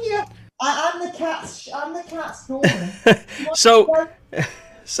 Lulu, come here. I'm the cat's snoring. So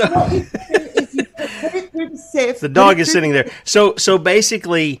what you do is you put it through the sieve. The dog is sitting there. So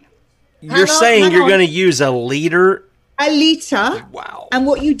basically, you're saying you're going to use a liter. A liter. Wow. And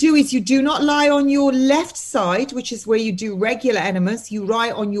what you do is you do not lie on your left side, which is where you do regular enemas. You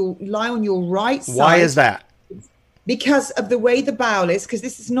lie on your right side. Why is that? Because of the way the bowel is. Because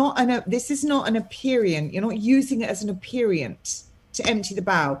this is not an aperient. You're not using it as an aperient to empty the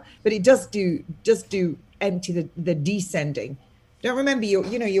bowel, but it does do empty the descending. Don't remember your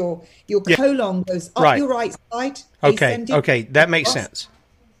colon goes up your right side. Okay, that makes sense.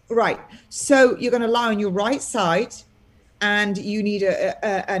 Right. So you're going to lie on your right side, and you need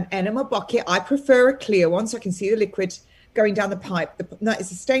an enema bucket. I prefer a clear one so I can see the liquid going down the pipe.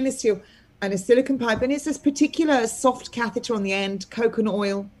 It's a stainless steel and a silicone pipe, and it's this particular soft catheter on the end, coconut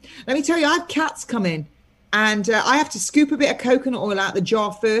oil. Let me tell you, I have cats come in, and I have to scoop a bit of coconut oil out the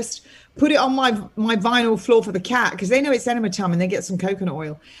jar first, put it on my vinyl floor for the cat because they know it's enema time and they get some coconut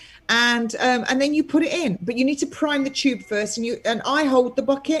oil. And then you put it in, but you need to prime the tube first. And I hold the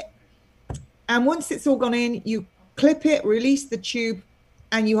bucket, and once it's all gone in, you clip it, release the tube,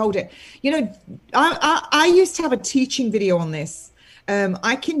 and you hold it. I used to have a teaching video on this.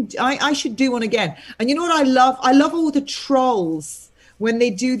 I should do one again. And you know what I love? I love all the trolls when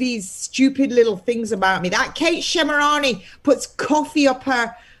they do these stupid little things about me. That Kate Shemirani puts coffee up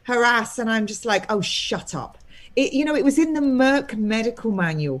her ass, and I'm just like, oh, shut up. It was in the Merck medical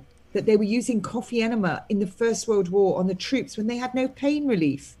manual that they were using coffee enema in the First World War on the troops when they had no pain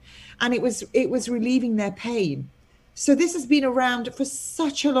relief, and it was relieving their pain. So this has been around for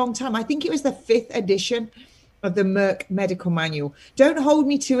such a long time. I think it was the 5th edition of the Merck medical manual. Don't hold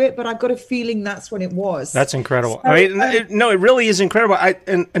me to it, but I've got a feeling that's when it was. That's incredible. So, it really is incredible.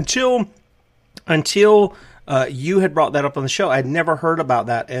 Until you had brought that up on the show, I'd never heard about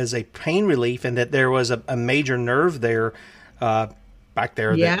that as a pain relief, and that there was a major nerve there back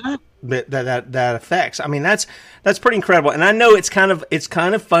there that affects. I mean, that's pretty incredible. And I know it's kind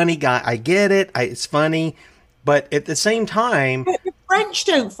of funny, guy. I get it. It's funny, but at the same time, but the French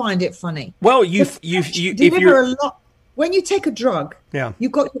don't find it funny. Well, when you take a drug, yeah,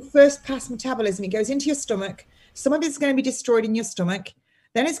 you've got your first pass metabolism. It goes into your stomach. Some of it's going to be destroyed in your stomach.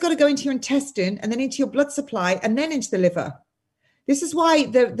 Then it's got to go into your intestine, and then into your blood supply, and then into the liver. This is why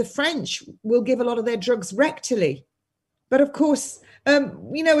the French will give a lot of their drugs rectally. But of course, as the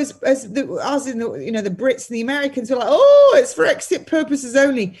Brits and the Americans are like, oh, it's for exit purposes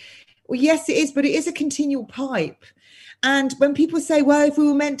only. Well, yes, it is, but it is a continual pipe. And when people say, well, if we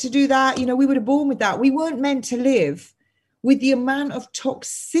were meant to do that, we would have born with that. We weren't meant to live with the amount of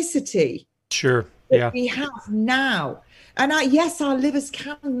toxicity that we have now. And our livers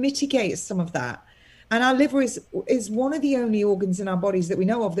can mitigate some of that. And our liver is one of the only organs in our bodies that we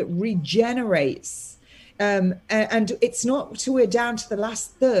know of that regenerates. And it's not till we're down to the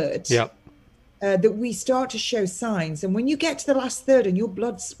last third that we start to show signs. And when you get to the last third and your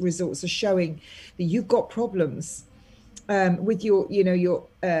blood results are showing that you've got problems with your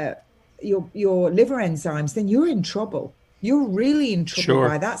liver enzymes, then you're in trouble. You're really in trouble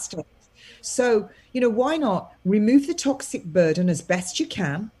by that stage. So, why not remove the toxic burden as best you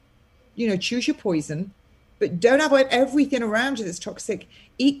can? Choose your poison, but don't have everything around you that's toxic.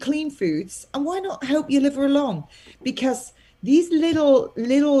 Eat clean foods, and why not help your liver along? Because these little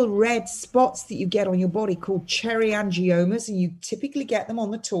red spots that you get on your body called cherry angiomas, and you typically get them on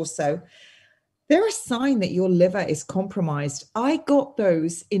the torso, they're a sign that your liver is compromised. I got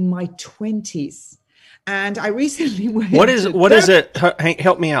those in my 20s. And I recently went. What is it?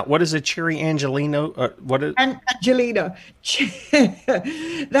 Help me out. What is a cherry Angelino? Angelina.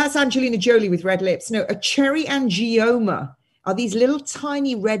 That's Angelina Jolie with red lips. No, a cherry angioma are these little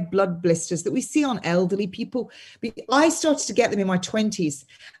tiny red blood blisters that we see on elderly people. I started to get them in my 20s.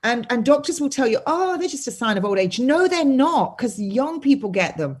 And doctors will tell you, oh, they're just a sign of old age. No, they're not, because young people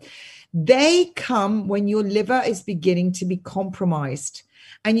get them. They come when your liver is beginning to be compromised.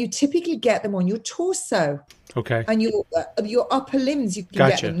 And you typically get them on your torso. Okay. And your upper limbs, you can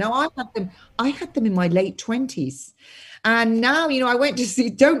get them. Now, I had them in my late 20s. And now, I went to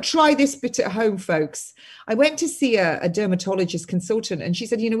see, don't try this bit at home, folks. I went to see a dermatologist consultant, and she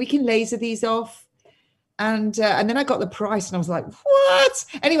said, we can laser these off. And then I got the price, and I was like, what?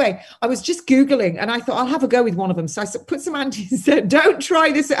 Anyway, I was just Googling, and I thought, I'll have a go with one of them. So I put some said, don't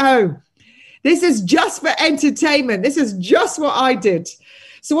try this at home. This is just for entertainment. This is just what I did.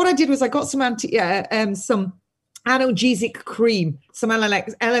 So what I did was I got some analgesic cream, some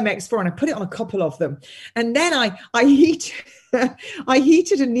LMX4, and I put it on a couple of them. And then I heated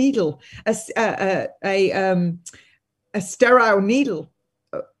a needle, a sterile needle,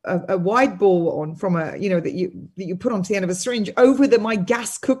 a wide ball one from that you put onto the end of a syringe over my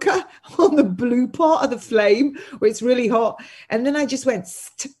gas cooker on the blue part of the flame where it's really hot. And then I just went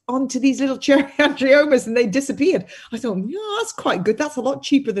onto these little cherry angiomas and they disappeared. I thought, that's quite good. That's a lot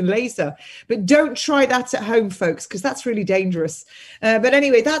cheaper than laser. But don't try that at home, folks, because that's really dangerous. But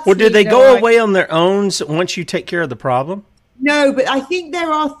anyway, that's... Well, did they go away on their own once you take care of the problem? No, but I think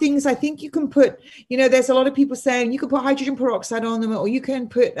there are things I think you can put, there's a lot of people saying you can put hydrogen peroxide on them, or you can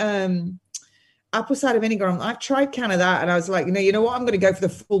put apple cider vinegar on. I've tried a can of that, and I was like, you know what? I'm going to go for the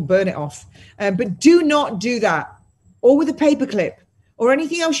full burn it off. But do not do that, or with a paperclip, or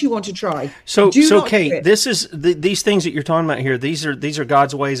anything else you want to try. So Kate, this is these things that you're talking about here. These are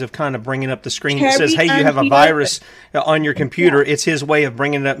God's ways of kind of bringing up the screen that says, "Hey, you have a virus on your computer." Yeah. It's His way of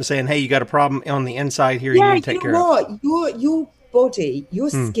bringing it up and saying, "Hey, you got a problem on the inside here. You need to take care of." Your body, your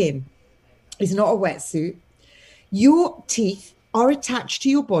skin is not a wetsuit. Your teeth are attached to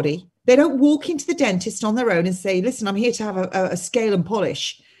your body. They don't walk into the dentist on their own and say, "Listen, I'm here to have a scale and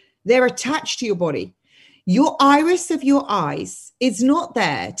polish." They're attached to your body. Your iris of your eyes is not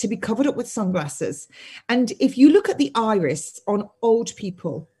there to be covered up with sunglasses. And if you look at the iris on old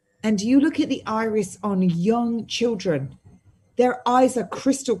people and you look at the iris on young children, their eyes are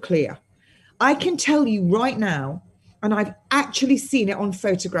crystal clear. I can tell you right now, and I've actually seen it on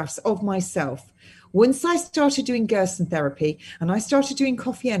photographs of myself. Once I started doing Gerson therapy and I started doing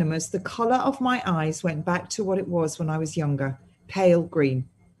coffee enemas, the color of my eyes went back to what it was when I was younger, pale green.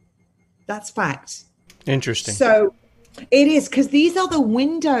 That's fact. Interesting. So it is, because these are the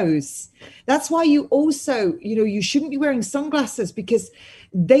windows. That's why you also, you shouldn't be wearing sunglasses, because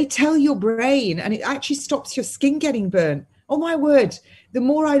they tell your brain, and it actually stops your skin getting burnt. Oh my word. The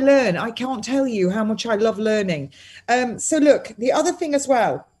more I learn, I can't tell you how much I love learning. So look, the other thing as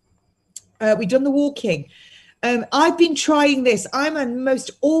well, we've done the walking. I've been trying this. I'm a most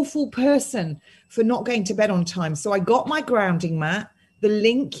awful person for not going to bed on time. So I got my grounding mat. The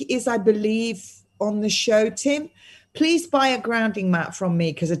link is, I believe, on the show, Tim. Please buy a grounding mat from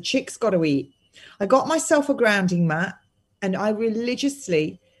me, because a chick's got to eat. I got myself a grounding mat, and I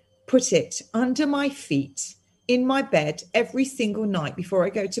religiously put it under my feet in my bed every single night before I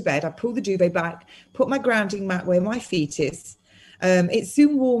go to bed. I pull the duvet back, put my grounding mat where my feet is. It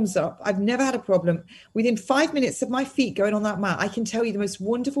soon warms up. I've never had a problem. Within 5 minutes of my feet going on that mat, I can tell you the most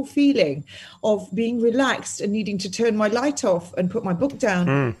wonderful feeling of being relaxed and needing to turn my light off and put my book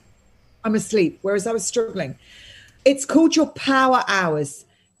down. I'm asleep, whereas I was struggling. It's called your power hours.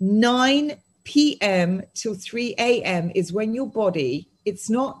 9 p.m. till 3 a.m. is when your body,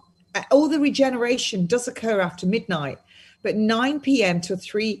 it's not, all the regeneration does occur after midnight, but 9 p.m. till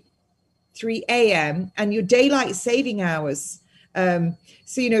 3 a.m. and your daylight saving hours. So,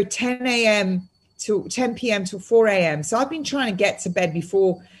 10 a.m. to 10 p.m. till 4 a.m. So I've been trying to get to bed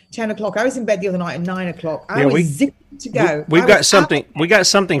before 10 o'clock. I was in bed the other night at 9 o'clock. I was zipping to go. We got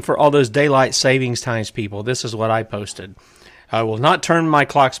something for all those daylight savings times people. This is what I posted. I will not turn my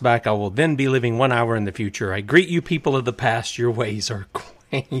clocks back. I will then be living 1 hour in the future. I greet you people of the past. Your ways are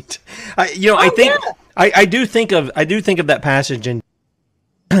quaint. I do think of that passage in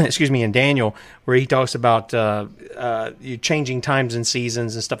in Daniel, where he talks about you changing times and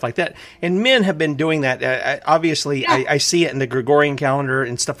seasons and stuff like that. And men have been doing that. Obviously, yeah. I see it in the Gregorian calendar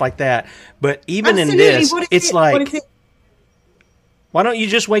and stuff like that. But even in this, it's like, why don't you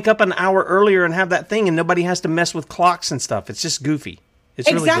just wake up an hour earlier and have that thing, and nobody has to mess with clocks and stuff? It's just goofy. It's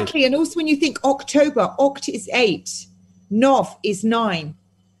exactly. Really goofy. And also when you think October, Oct is 8, Nov is 9,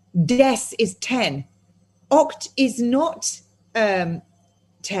 Des is 10. Oct is not 10,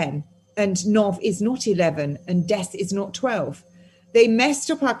 and Nov is not 11, and Des is not 12. They messed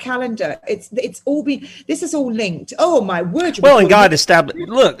up our calendar. It's all been, this is all linked. Oh my word. Well, and God established,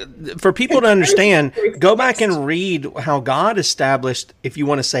 look, for people to understand, go back and read how God established, if you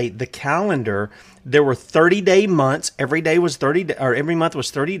want to say the calendar. There were 30-day months. Every day was 30, or every month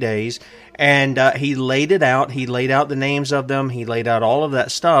was 30 days. And he laid it out. He laid out the names of them. He laid out all of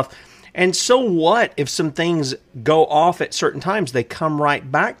that stuff. And so what if some things go off at certain times? They come right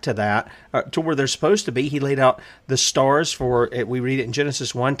back to that, to where they're supposed to be. He laid out the stars for, we read it in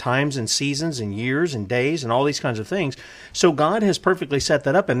Genesis 1, times and seasons and years and days and all these kinds of things. So God has perfectly set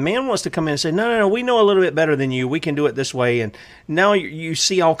that up. And man wants to come in and say, no, we know a little bit better than you. We can do it this way. And now you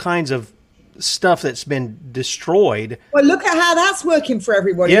see all kinds of stuff that's been destroyed. Well, look at how that's working for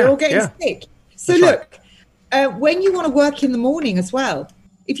everybody. They're all getting sick. So That's look, when you want to work in the morning as well,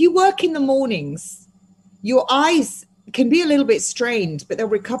 if you work in the mornings, your eyes can be a little bit strained, but they'll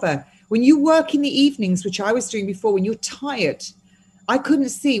recover. When you work in the evenings, which I was doing before, when you're tired, I couldn't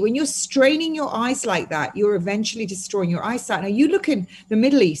see. When you're straining your eyes like that, you're eventually destroying your eyesight. Now, you look in the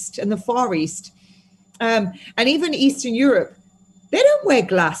Middle East and the Far East, and even Eastern Europe, they don't wear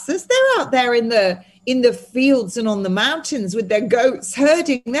glasses. They're out there in the fields and on the mountains with their goats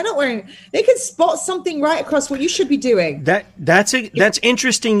herding. They're not wearing, they can spot something right across what you should be doing. That's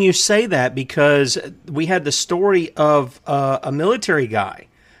interesting you say that, because we had the story of a military guy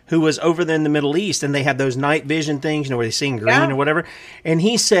who was over there in the Middle East, and they had those night vision things, where they see in green or whatever. And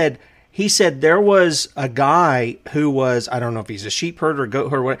he said there was a guy who was, I don't know if he's a sheep herder or goat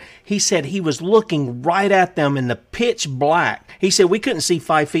herder or what. He said he was looking right at them in the pitch black. He said we couldn't see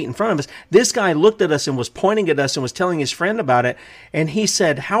 5 feet in front of us. This guy looked at us and was pointing at us and was telling his friend about it. And he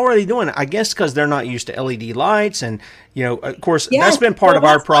said, how are they doing it? I guess because they're not used to LED lights. And, of course, that's been part of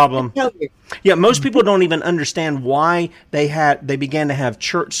our problem. Yeah, most people don't even understand why they began to have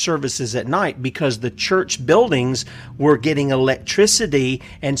church services at night, because the church buildings were getting electricity,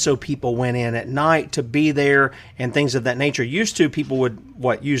 and so people went in at night to be there and things of that nature. Used to, people would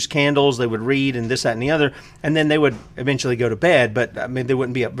use candles, they would read and this, that, and the other, and then they would eventually go to bed, but I mean they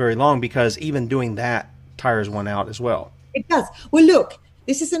wouldn't be up very long, because even doing that tires one out as well. It does. Well, look,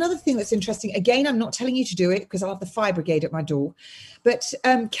 this is another thing that's interesting. Again, I'm not telling you to do it, because I'll have the fire brigade at my door. But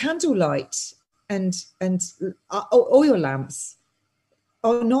candlelight and oil lamps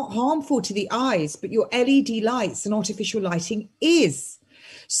are not harmful to the eyes, but your LED lights and artificial lighting is.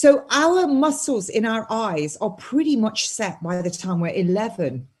 So our muscles in our eyes are pretty much set by the time we're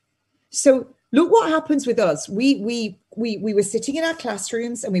 11. So look what happens with us. We were sitting in our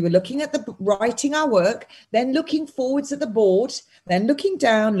classrooms and we were looking at writing our work, then looking forwards at the board, then looking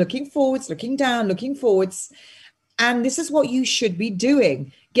down, looking forwards, looking down, looking forwards. And this is what you should be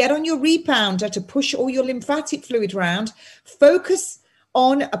doing. Get on your repounder to push all your lymphatic fluid around. Focus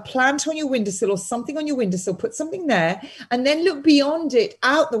on a plant on your windowsill or something on your windowsill. Put something there, and then look beyond it,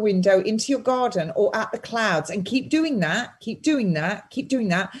 out the window into your garden or at the clouds, and keep doing that. Keep doing that. Keep doing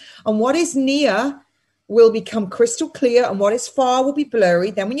that. And what is near will become crystal clear, and what is far will be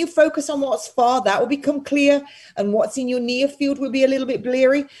blurry. Then when you focus on what's far, that will become clear, and what's in your near field will be a little bit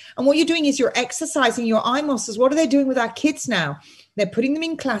blurry. And what you're doing is you're exercising your eye muscles. What are they doing with our kids now? They're putting them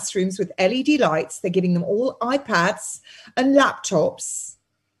in classrooms with LED lights. They're giving them all iPads and laptops.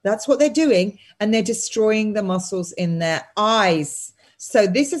 That's what they're doing, and they're destroying the muscles in their eyes. So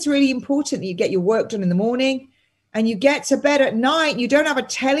this is really important that you get your work done in the morning and you get to bed at night. You don't have a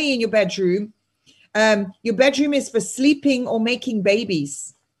telly in your bedroom. Your bedroom is for sleeping or making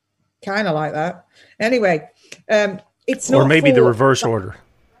babies. Kind of like that. Anyway, it's not. Or maybe the reverse order.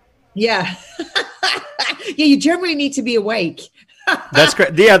 Yeah. Yeah, you generally need to be awake. That's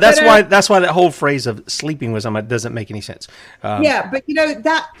great. Yeah, that's why that whole phrase of sleeping with someone doesn't make any sense. Yeah, but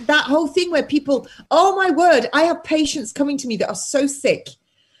that whole thing where people, oh my word, I have patients coming to me that are so sick,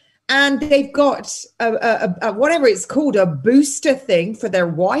 and they've got a whatever it's called, a booster thing for their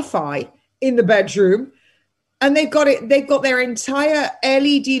Wi-Fi in the bedroom, and they've got their entire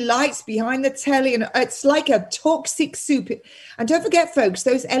LED lights behind the telly, and it's like a toxic soup. And don't forget, folks,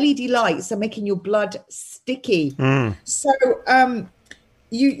 those LED lights are making your blood sticky. So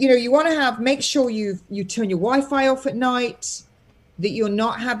you want to make sure you turn your Wi-Fi off at night, that you're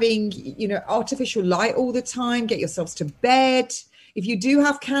not having artificial light all the time. Get yourselves to bed. If you do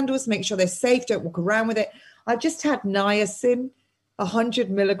have candles, make sure they're safe. Don't walk around with it. I just had niacin, 100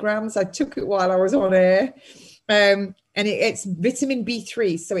 milligrams. I took it while I was on air. And it's vitamin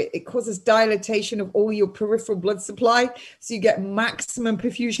B3, so it causes dilatation of all your peripheral blood supply, so you get maximum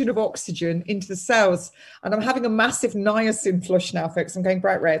perfusion of oxygen into the cells. And I'm having a massive niacin flush now, folks. I'm going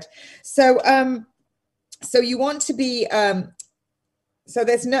bright red. So So you want to be, so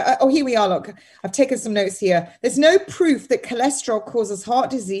there's no, here we are, look, I've taken some notes here. There's no proof that cholesterol causes heart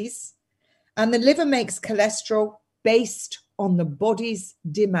disease, and the liver makes cholesterol based on the body's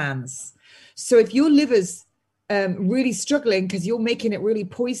demands. So if your liver's really struggling because you're making it really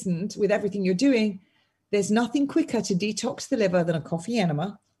poisoned with everything you're doing, there's nothing quicker to detox the liver than a coffee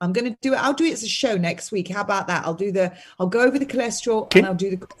enema. I'm going to do it. I'll do it as a show next week. How about that? I'll go over the cholesterol and I'll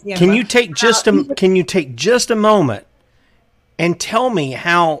do the coffee enema. Can you take just a moment and tell me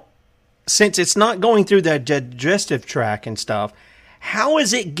how, since it's not going through the digestive tract and stuff, how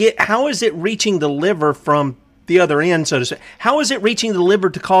is it reaching the liver from the other end, so to say? How is it reaching the liver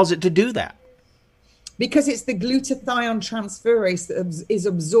to cause it to do that? Because it's the glutathione transferase that is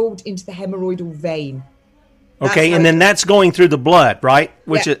absorbed into the hemorrhoidal vein. Okay, and then that's going through the blood, right?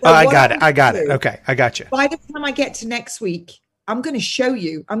 Which is, I got it. Okay, I got you. By the time I get to next week, I'm going to show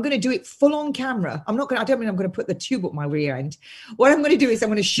you. I'm going to do it full on camera. I don't mean I'm going to put the tube up my rear end. What I'm going to do is I'm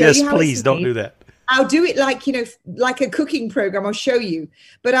going to show you how. Yes, please don't do that. I'll do it like a cooking program. I'll show you,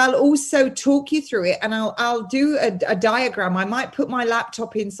 but I'll also talk you through it, and I'll do a diagram. I might put my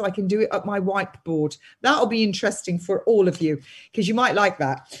laptop in so I can do it up my whiteboard. That'll be interesting for all of you because you might like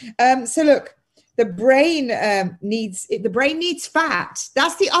that. So look, the brain needs fat.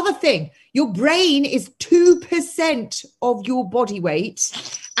 That's the other thing. Your brain is 2% of your body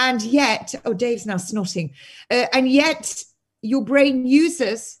weight, and yet, Dave's now snotting, and yet your brain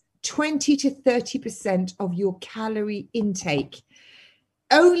uses 20 to 30% of your calorie intake.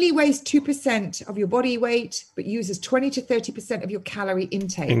 Only weighs 2% of your body weight, but uses 20 to 30% of your calorie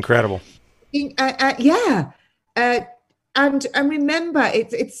intake. Incredible. Yeah. And remember,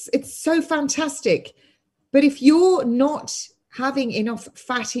 it's so fantastic. But if you're not having enough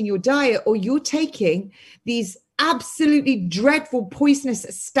fat in your diet, or you're taking these absolutely dreadful poisonous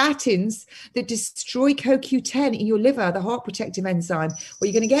statins that destroy CoQ10 in your liver, the heart protective enzyme,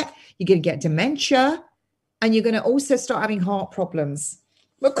 what you're going to get dementia, and you're going to also start having heart problems.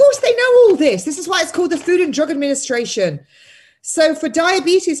 Of course, they know all this. This is why it's called the Food and Drug Administration. So for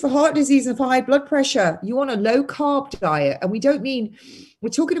diabetes, for heart disease, and for high blood pressure, you want a low carb diet. And we're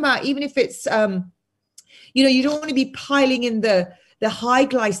talking about, even if it's, you don't want to be piling in the high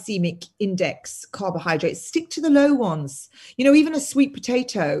glycemic index carbohydrates. Stick to the low ones. Even a sweet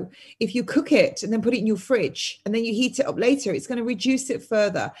potato, if you cook it and then put it in your fridge and then you heat it up later, it's going to reduce it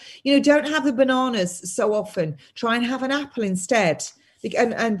further. Don't have the bananas so often. Try and have an apple instead.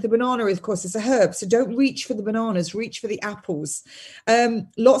 And the banana, of course, is a herb. So don't reach for the bananas, reach for the apples.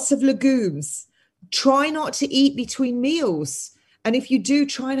 Lots of legumes. Try not to eat between meals. And if you do,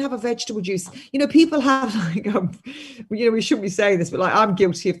 try and have a vegetable juice. People have we shouldn't be saying this, but I'm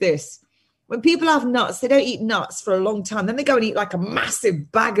guilty of this. When people have nuts, they don't eat nuts for a long time. Then they go and eat like a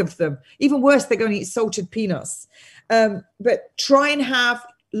massive bag of them. Even worse, they go and eat salted peanuts. But try and have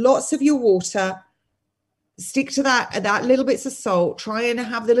lots of your water. Stick to that little bits of salt. Try and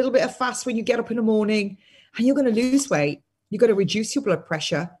have the little bit of fast when you get up in the morning, and you're going to lose weight. You're going to reduce your blood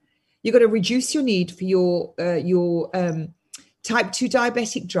pressure. You're going to reduce your need for your type 2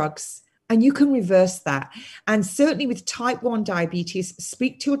 diabetic drugs, and you can reverse that. And certainly with type 1 diabetes,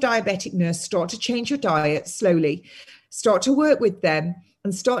 speak to your diabetic nurse, start to change your diet slowly, start to work with them,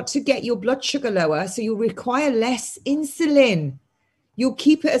 and start to get your blood sugar lower so you'll require less insulin. You'll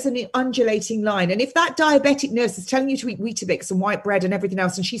keep it as an undulating line. And if that diabetic nurse is telling you to eat Weetabix and white bread and everything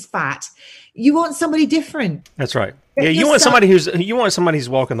else, and she's fat, you want somebody different. That's right. Yeah, you want somebody who's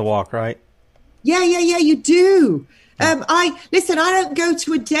walking the walk, right? Yeah, you do. I don't go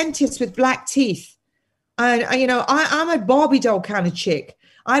to a dentist with black teeth. And, I'm a Barbie doll kind of chick.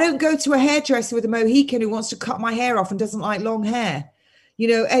 I don't go to a hairdresser with a Mohican who wants to cut my hair off and doesn't like long hair.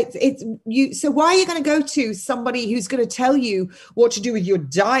 So why are you going to go to somebody who's going to tell you what to do with your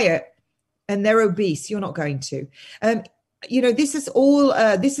diet and they're obese? You're not going to. This is all,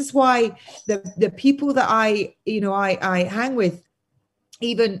 this is why the people that I hang with,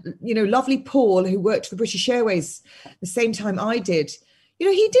 even, lovely Paul, who worked for British Airways the same time I did,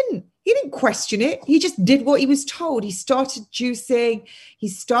 he didn't question it. He just did what he was told. He started juicing. He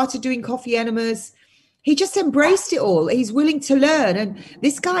started doing coffee enemas. He just embraced it all. He's willing to learn. And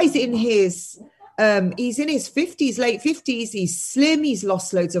this guy's in his 50s, late 50s. He's slim. He's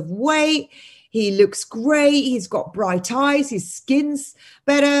lost loads of weight. He looks great. He's got bright eyes. His skin's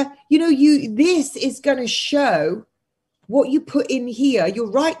better. This is going to show what you put in here.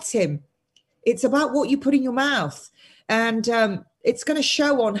 You're right, Tim. It's about what you put in your mouth. And it's going to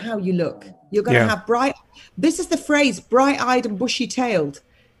show on how you look. You're going to have this is the phrase, bright-eyed and bushy-tailed.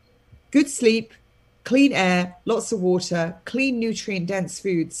 Good sleep, clean air, lots of water, clean nutrient-dense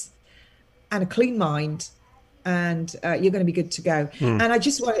foods. and a clean mind, and you're going to be good to go. And I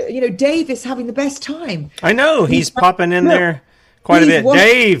just want to, Dave is having the best time. I know. He's popping in there quite a bit.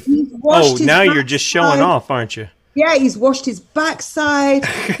 Dave. Now you're just showing off, aren't you? Yeah, he's washed his backside.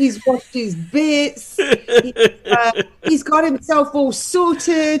 He's washed his bits. He's got himself all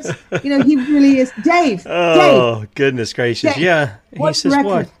sorted. He really is. Dave. Oh, goodness gracious. Dave, yeah. He says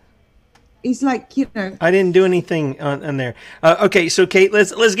what? He's like, I didn't do anything on there. Okay, so Kate,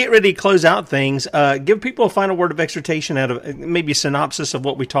 let's get ready to close out things. Give people a final word of exhortation out of maybe a synopsis of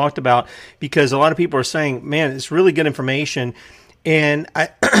what we talked about, because a lot of people are saying, man, it's really good information. And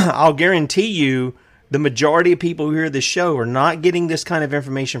I'll guarantee you, the majority of people who hear this show are not getting this kind of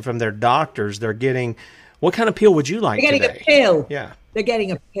information from their doctors. They're getting, what kind of pill would you like today? They're getting a pill. Yeah. They're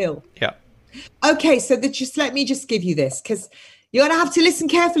getting a pill. Yeah. Okay, so let me just give you this, because you're going to have to listen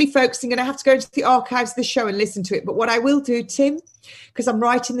carefully, folks. You're going to have to go into the archives of the show and listen to it. But what I will do, Tim, because I'm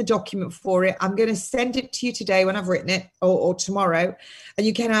writing the document for it, I'm going to send it to you today when I've written it, or tomorrow, and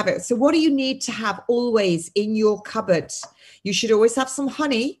you can have it. So what do you need to have always in your cupboard? You should always have some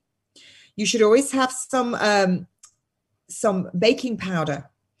honey. You should always have some baking powder.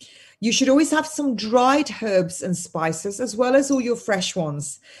 You should always have some dried herbs and spices, as well as all your fresh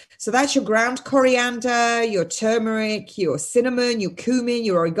ones. So that's your ground coriander, your turmeric, your cinnamon, your cumin,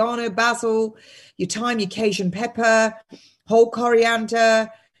 your oregano, basil, your thyme, your Cajun pepper, whole coriander,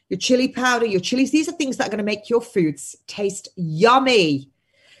 your chili powder, your chilies. These are things that are going to make your foods taste yummy.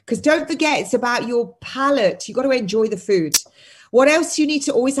 Because don't forget, it's about your palate. You've got to enjoy the food. What else you need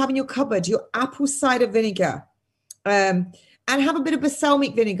to always have in your cupboard? Your apple cider vinegar. And have a bit of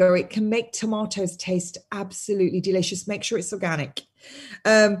balsamic vinegar. It can make tomatoes taste absolutely delicious. Make sure it's organic.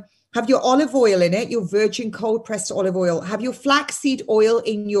 Have your olive oil in it, your virgin cold pressed olive oil. Have your flaxseed oil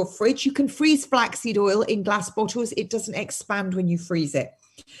in your fridge. You can freeze flaxseed oil in glass bottles. It doesn't expand when you freeze it.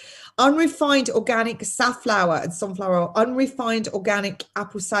 Unrefined organic safflower and sunflower oil. Unrefined organic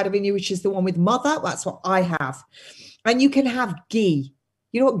apple cider vinegar, which is the one with mother. That's what I have. And you can have ghee.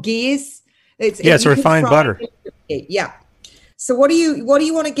 You know what ghee is? It's refined butter. Yeah. So what do you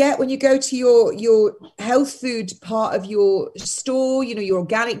want to get when you go to your health food part of your store, your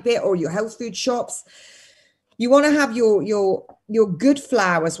organic bit, or your health food shops? You want to have your good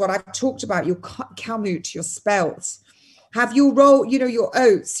flours, what I've talked about, your kamut, your spelt. Have your your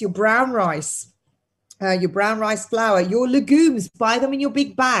oats, your brown rice flour, your legumes. Buy them in your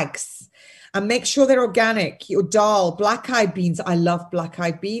big bags. And make sure they're organic. Your dal, black-eyed beans. I love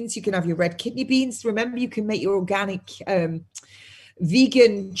black-eyed beans. You can have your red kidney beans. Remember, you can make your organic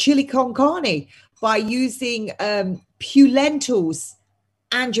vegan chili con carne by using pew lentils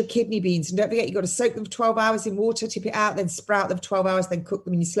and your kidney beans. And don't forget, you've got to soak them for 12 hours in water, tip it out, then sprout them for 12 hours, then cook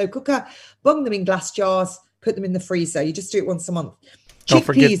them in your slow cooker, bung them in glass jars, put them in the freezer. You just do it once a month. Don't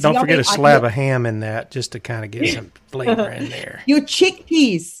forget a slab of ham in that, just to kind of get some flavor in there. Your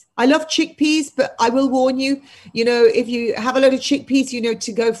chickpeas. I love chickpeas, but I will warn you, if you have a load of chickpeas,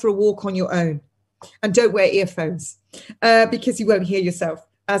 to go for a walk on your own, and don't wear earphones because you won't hear yourself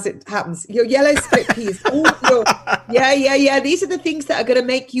as it happens. Your yellow split peas. These are the things that are going to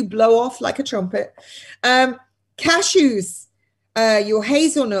make you blow off like a trumpet. Cashews, your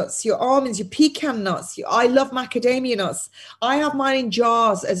hazelnuts, your almonds, your pecan nuts. I love macadamia nuts. I have mine in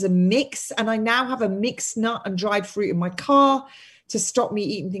jars as a mix, and I now have a mixed nut and dried fruit in my car to stop me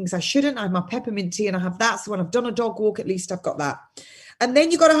eating things I shouldn't. I have my peppermint tea and I have that. So when I've done a dog walk, at least I've got that. And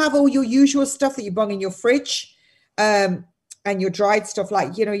then you've got to have all your usual stuff that you bung in your fridge, and your dried stuff,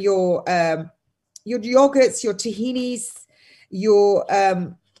 like, your yogurts, your tahinis, your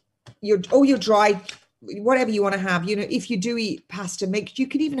dried, whatever you want to have. If you do eat pasta, you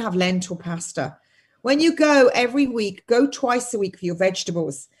can even have lentil pasta. When you go every week, go twice a week for your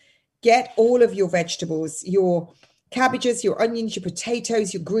vegetables. Get all of your vegetables, your cabbages, your onions, your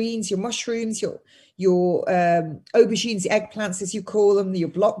potatoes, your greens, your mushrooms, your aubergines, eggplants, as you call them, your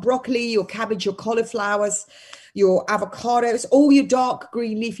broccoli, your cabbage, your cauliflowers, your avocados, all your dark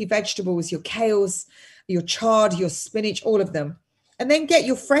green leafy vegetables, your kales, your chard, your spinach, all of them. And then get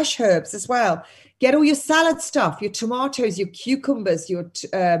your fresh herbs as well. Get all your salad stuff, your tomatoes, your cucumbers, your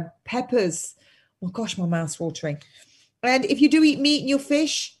peppers. Oh gosh, my mouth's watering. And if you do eat meat and your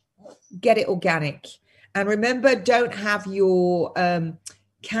fish, get it organic. And remember, don't have your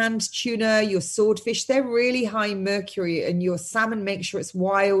canned tuna, your swordfish. They're really high in mercury. And your salmon, make sure it's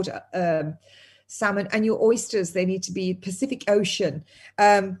wild salmon. And your oysters, they need to be Pacific Ocean.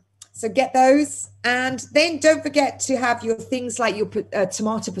 So get those. And then don't forget to have your things like your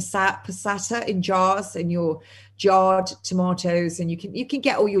tomato passata in jars, and your jarred tomatoes. And you can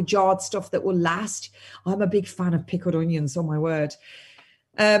get all your jarred stuff that will last. I'm a big fan of pickled onions, oh my word.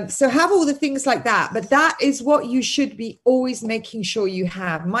 So have all the things like that, but that is what you should be always making sure you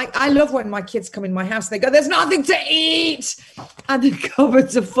have. I love when my kids come in my house, and they go, there's nothing to eat, and the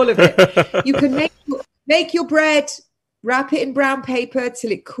cupboards are full of it. You can make your bread, wrap it in brown paper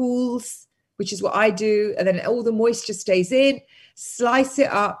till it cools, which is what I do, and then all the moisture stays in. Slice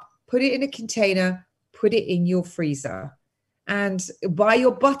it up, put it in a container, put it in your freezer, and buy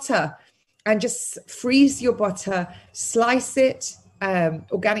your butter and just freeze your butter, slice it,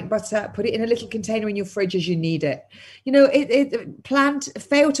 organic butter, put it in a little container in your fridge as you need it. You know,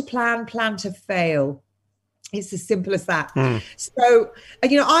 fail to plan to fail. It's as simple as that. So,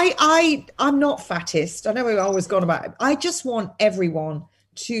 you know, I'm not fattest. I know we've always gone about it. I just want everyone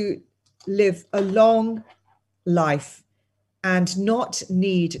to live a long life and not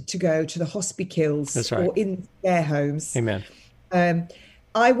need to go to the hospitals or in their homes. Amen.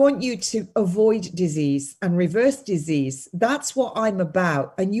 I want you to avoid disease and reverse disease. That's what I'm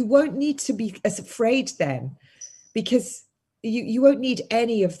about. And you won't need to be as afraid then, because you won't need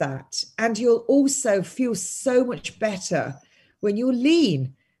any of that. And you'll also feel so much better when you're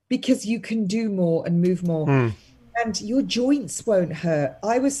lean, because you can do more and move more. And your joints won't hurt.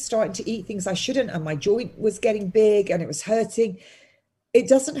 I was starting to eat things I shouldn't, and my joint was getting big and it was hurting. It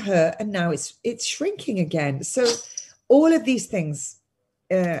doesn't hurt, and now it's shrinking again. So all of these things,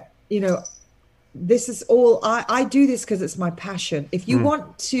 you know, this is all, I do this because it's my passion. If you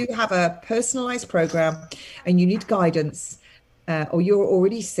want to have a personalized program and you need guidance, or you're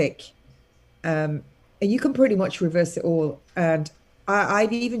already sick, and you can pretty much reverse it all. And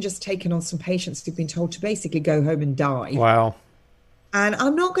I've even just taken on some patients who've been told to basically go home and die. Wow. And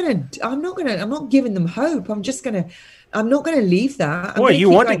I'm not giving them hope. I'm not going to leave that. Well, you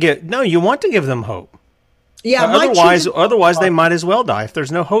want to give them hope. Yeah. Otherwise they might as well die. If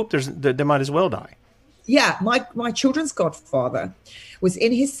there's no hope, they might as well die. Yeah. My children's godfather was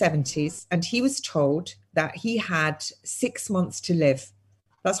in his 70s, and he was told that he had 6 months to live.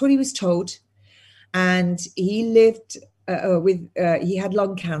 That's what he was told. And he lived he had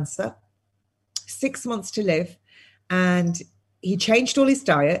lung cancer, 6 months to live. And he changed all his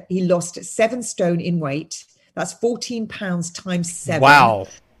diet. He lost 7 stone in weight. That's 14 pounds times 7. Wow.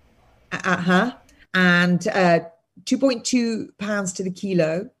 And 2.2 pounds to the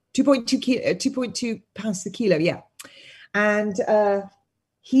kilo, 2.2 pounds to the kilo. Yeah. And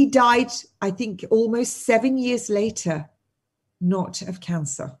he died, I think, almost 7 years later, not of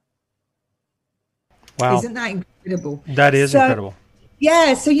cancer. Wow. Isn't that incredible? That is incredible.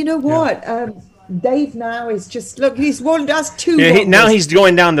 Yeah. So you know what? Yeah. Dave now is just, look, he's that's 2 now he's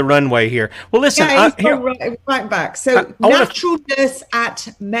going down the runway here. Well, listen. Yeah, he's right back. So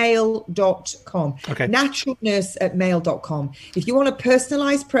naturalnurse@mail.com. Okay. Naturalnurse@mail.com. If you want a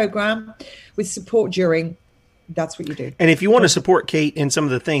personalized program with support during, that's what you do. And if you want to support Kate in some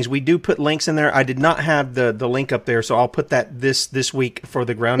of the things, we do put links in there. I did not have the link up there, so I'll put that this week for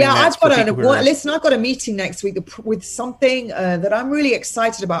the grounding. Yeah, I've got a meeting next week with something that I'm really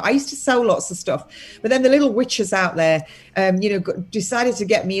excited about. I used to sell lots of stuff, but then the little witches out there, decided to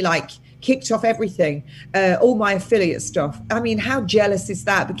get me kicked off everything, all my affiliate stuff. I mean, how jealous is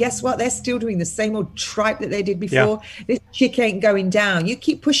that? But guess what? They're still doing the same old tripe that they did before. Yeah. This chick ain't going down. You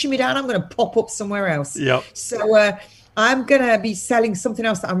keep pushing me down, I'm going to pop up somewhere else. Yep. So I'm going to be selling something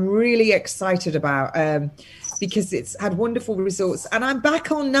else that I'm really excited about, because it's had wonderful results. And I'm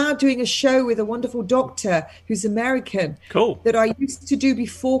back on now doing a show with a wonderful doctor who's American. Cool. That I used to do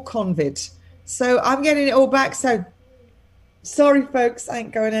before COVID. So I'm getting it all back. So sorry, folks, I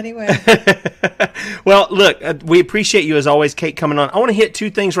ain't going anywhere. Well, look, we appreciate you as always, Kate, coming on. I want to hit 2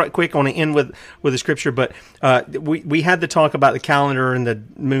 things right quick. I want to end with the scripture, but we had to talk about the calendar and the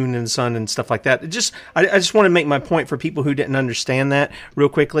moon and the sun and stuff like that. I just want to make my point for people who didn't understand that real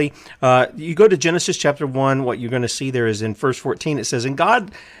quickly. You go to Genesis chapter 1, what you're going to see there is in verse 14, it says, "And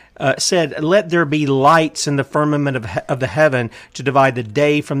God said, let there be lights in the firmament of the heaven to divide the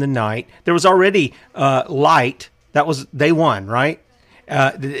day from the night." There was already light. That was day 1, right?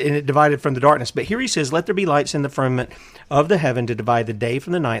 And it divided from the darkness. But here he says, let there be lights in the firmament of the heaven to divide the day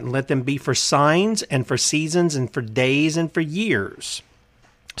from the night, and let them be for signs and for seasons and for days and for years.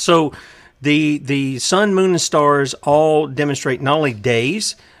 So the sun, moon, and stars all demonstrate not only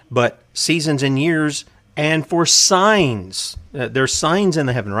days, but seasons and years and for signs. There's signs in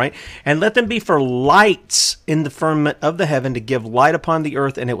the heaven, right? And let them be for lights in the firmament of the heaven to give light upon the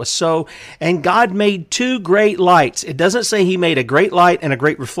earth. And it was so. And God made 2 great lights. It doesn't say he made a great light and a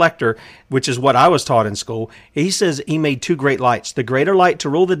great reflector, which is what I was taught in school. He says he made 2 great lights. The greater light to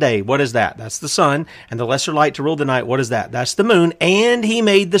rule the day. What is that? That's the sun. And the lesser light to rule the night. What is that? That's the moon. And he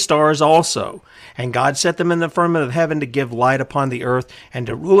made the stars also. And God set them in the firmament of heaven to give light upon the earth and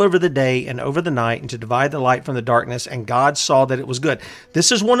to rule over the day and over the night and to divide the light from the darkness. And God saw that it was good.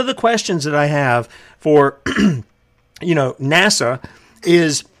 This is one of the questions that I have for, NASA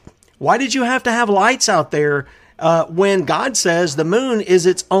is, why did you have to have lights out there when God says the moon is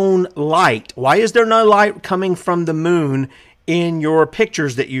its own light? Why is there no light coming from the moon in your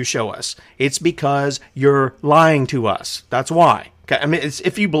pictures that you show us? It's because you're lying to us. That's why. Okay? I mean, it's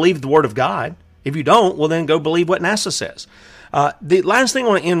if you believe the Word of God. If you don't, well, then go believe what NASA says. The last thing I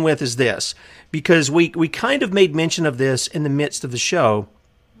want to end with is this, because we kind of made mention of this in the midst of the show,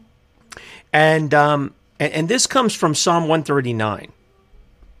 and this comes from Psalm 139.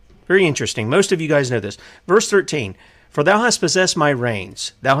 Very interesting. Most of you guys know this. Verse 13, for thou hast possessed my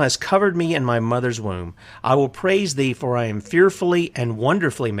reins. Thou hast covered me in my mother's womb. I will praise thee, for I am fearfully and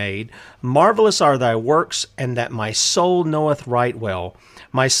wonderfully made. Marvelous are thy works, and that my soul knoweth right well.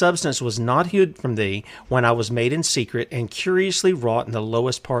 My substance was not hid from thee when I was made in secret and curiously wrought in the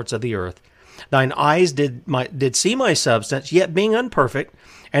lowest parts of the earth. Thine eyes did see my substance, yet being unperfect,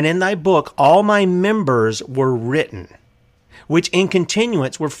 and in thy book all my members were written, which in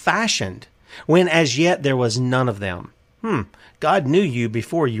continuance were fashioned, when as yet there was none of them. God knew you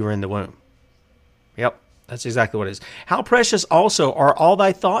before you were in the womb. Yep, that's exactly what it is. How precious also are all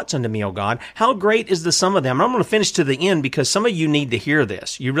thy thoughts unto me, O God. How great is the sum of them. I'm going to finish to the end because some of you need to hear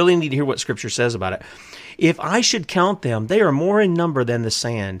this. You really need to hear what Scripture says about it. If I should count them, they are more in number than the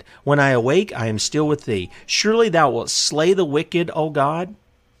sand. When I awake, I am still with thee. Surely thou wilt slay the wicked, O God.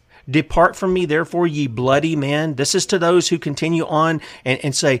 Depart from me, therefore, ye bloody men. This is to those who continue on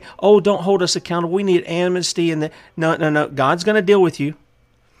and say, oh, don't hold us accountable. We need amnesty. No. God's going to deal with you.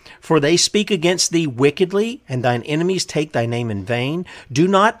 For they speak against thee wickedly, and thine enemies take thy name in vain. Do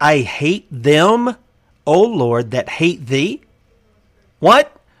not I hate them, O Lord, that hate thee?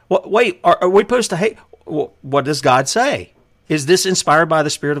 What? Wait, are we supposed to hate? What does God say? Is this inspired by the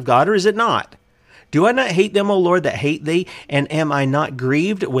Spirit of God, or is it not? Do I not hate them, O Lord, that hate thee? And am I not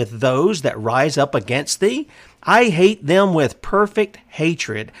grieved with those that rise up against thee? I hate them with perfect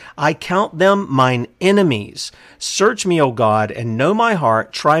hatred. I count them mine enemies. Search me, O God, and know my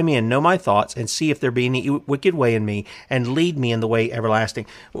heart. Try me and know my thoughts, and see if there be any wicked way in me, and lead me in the way everlasting.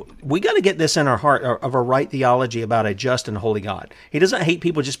 We got to get this in our heart of a right theology about a just and holy God. He doesn't hate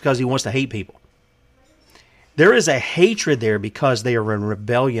people just because he wants to hate people. There is a hatred there because they are in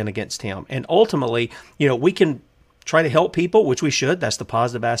rebellion against him. And ultimately, we can try to help people, which we should. That's the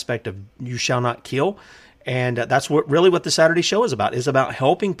positive aspect of you shall not kill. And that's what the Saturday show is about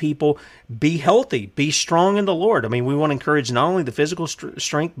helping people be healthy, be strong in the Lord. I mean, we want to encourage not only the physical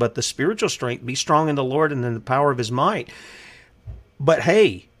strength, but the spiritual strength. Be strong in the Lord and in the power of his might. But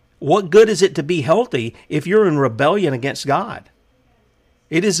hey, what good is it to be healthy if you're in rebellion against God?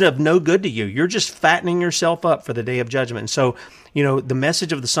 It is of no good to you. You're just fattening yourself up for the day of judgment. And so, the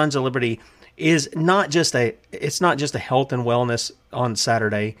message of the Sons of Liberty is not just a health and wellness on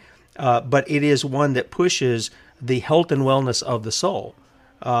Saturday, but it is one that pushes the health and wellness of the soul.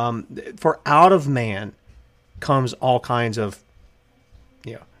 For out of man comes all kinds of,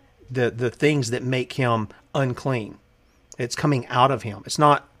 the things that make him unclean. It's coming out of him. It's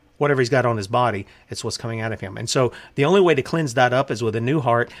not whatever he's got on his body, it's what's coming out of him. And so the only way to cleanse that up is with a new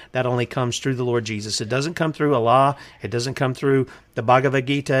heart. That only comes through the Lord Jesus. It doesn't come through Allah. It doesn't come through the Bhagavad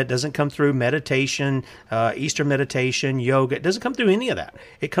Gita. It doesn't come through meditation, Eastern meditation, yoga. It doesn't come through any of that.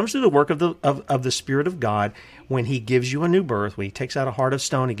 It comes through the work of the Spirit of God when he gives you a new birth, when he takes out a heart of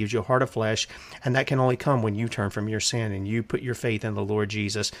stone, he gives you a heart of flesh, and that can only come when you turn from your sin and you put your faith in the Lord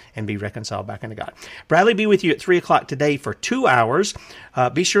Jesus and be reconciled back into God. Bradley be with you at 3 o'clock today for 2 hours.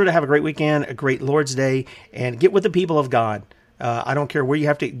 Be sure to have a great weekend, a great Lord's Day, and get with the people of God. I don't care where you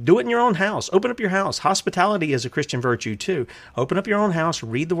have to do it in your own house. Open up your house. Hospitality is a Christian virtue too. Open up your own house,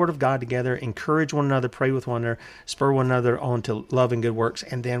 read the Word of God together, encourage one another, pray with one another, spur one another on to love and good works.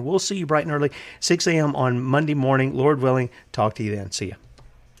 And then we'll see you bright and early, 6 a.m. on Monday morning. Lord willing, talk to you then. See you.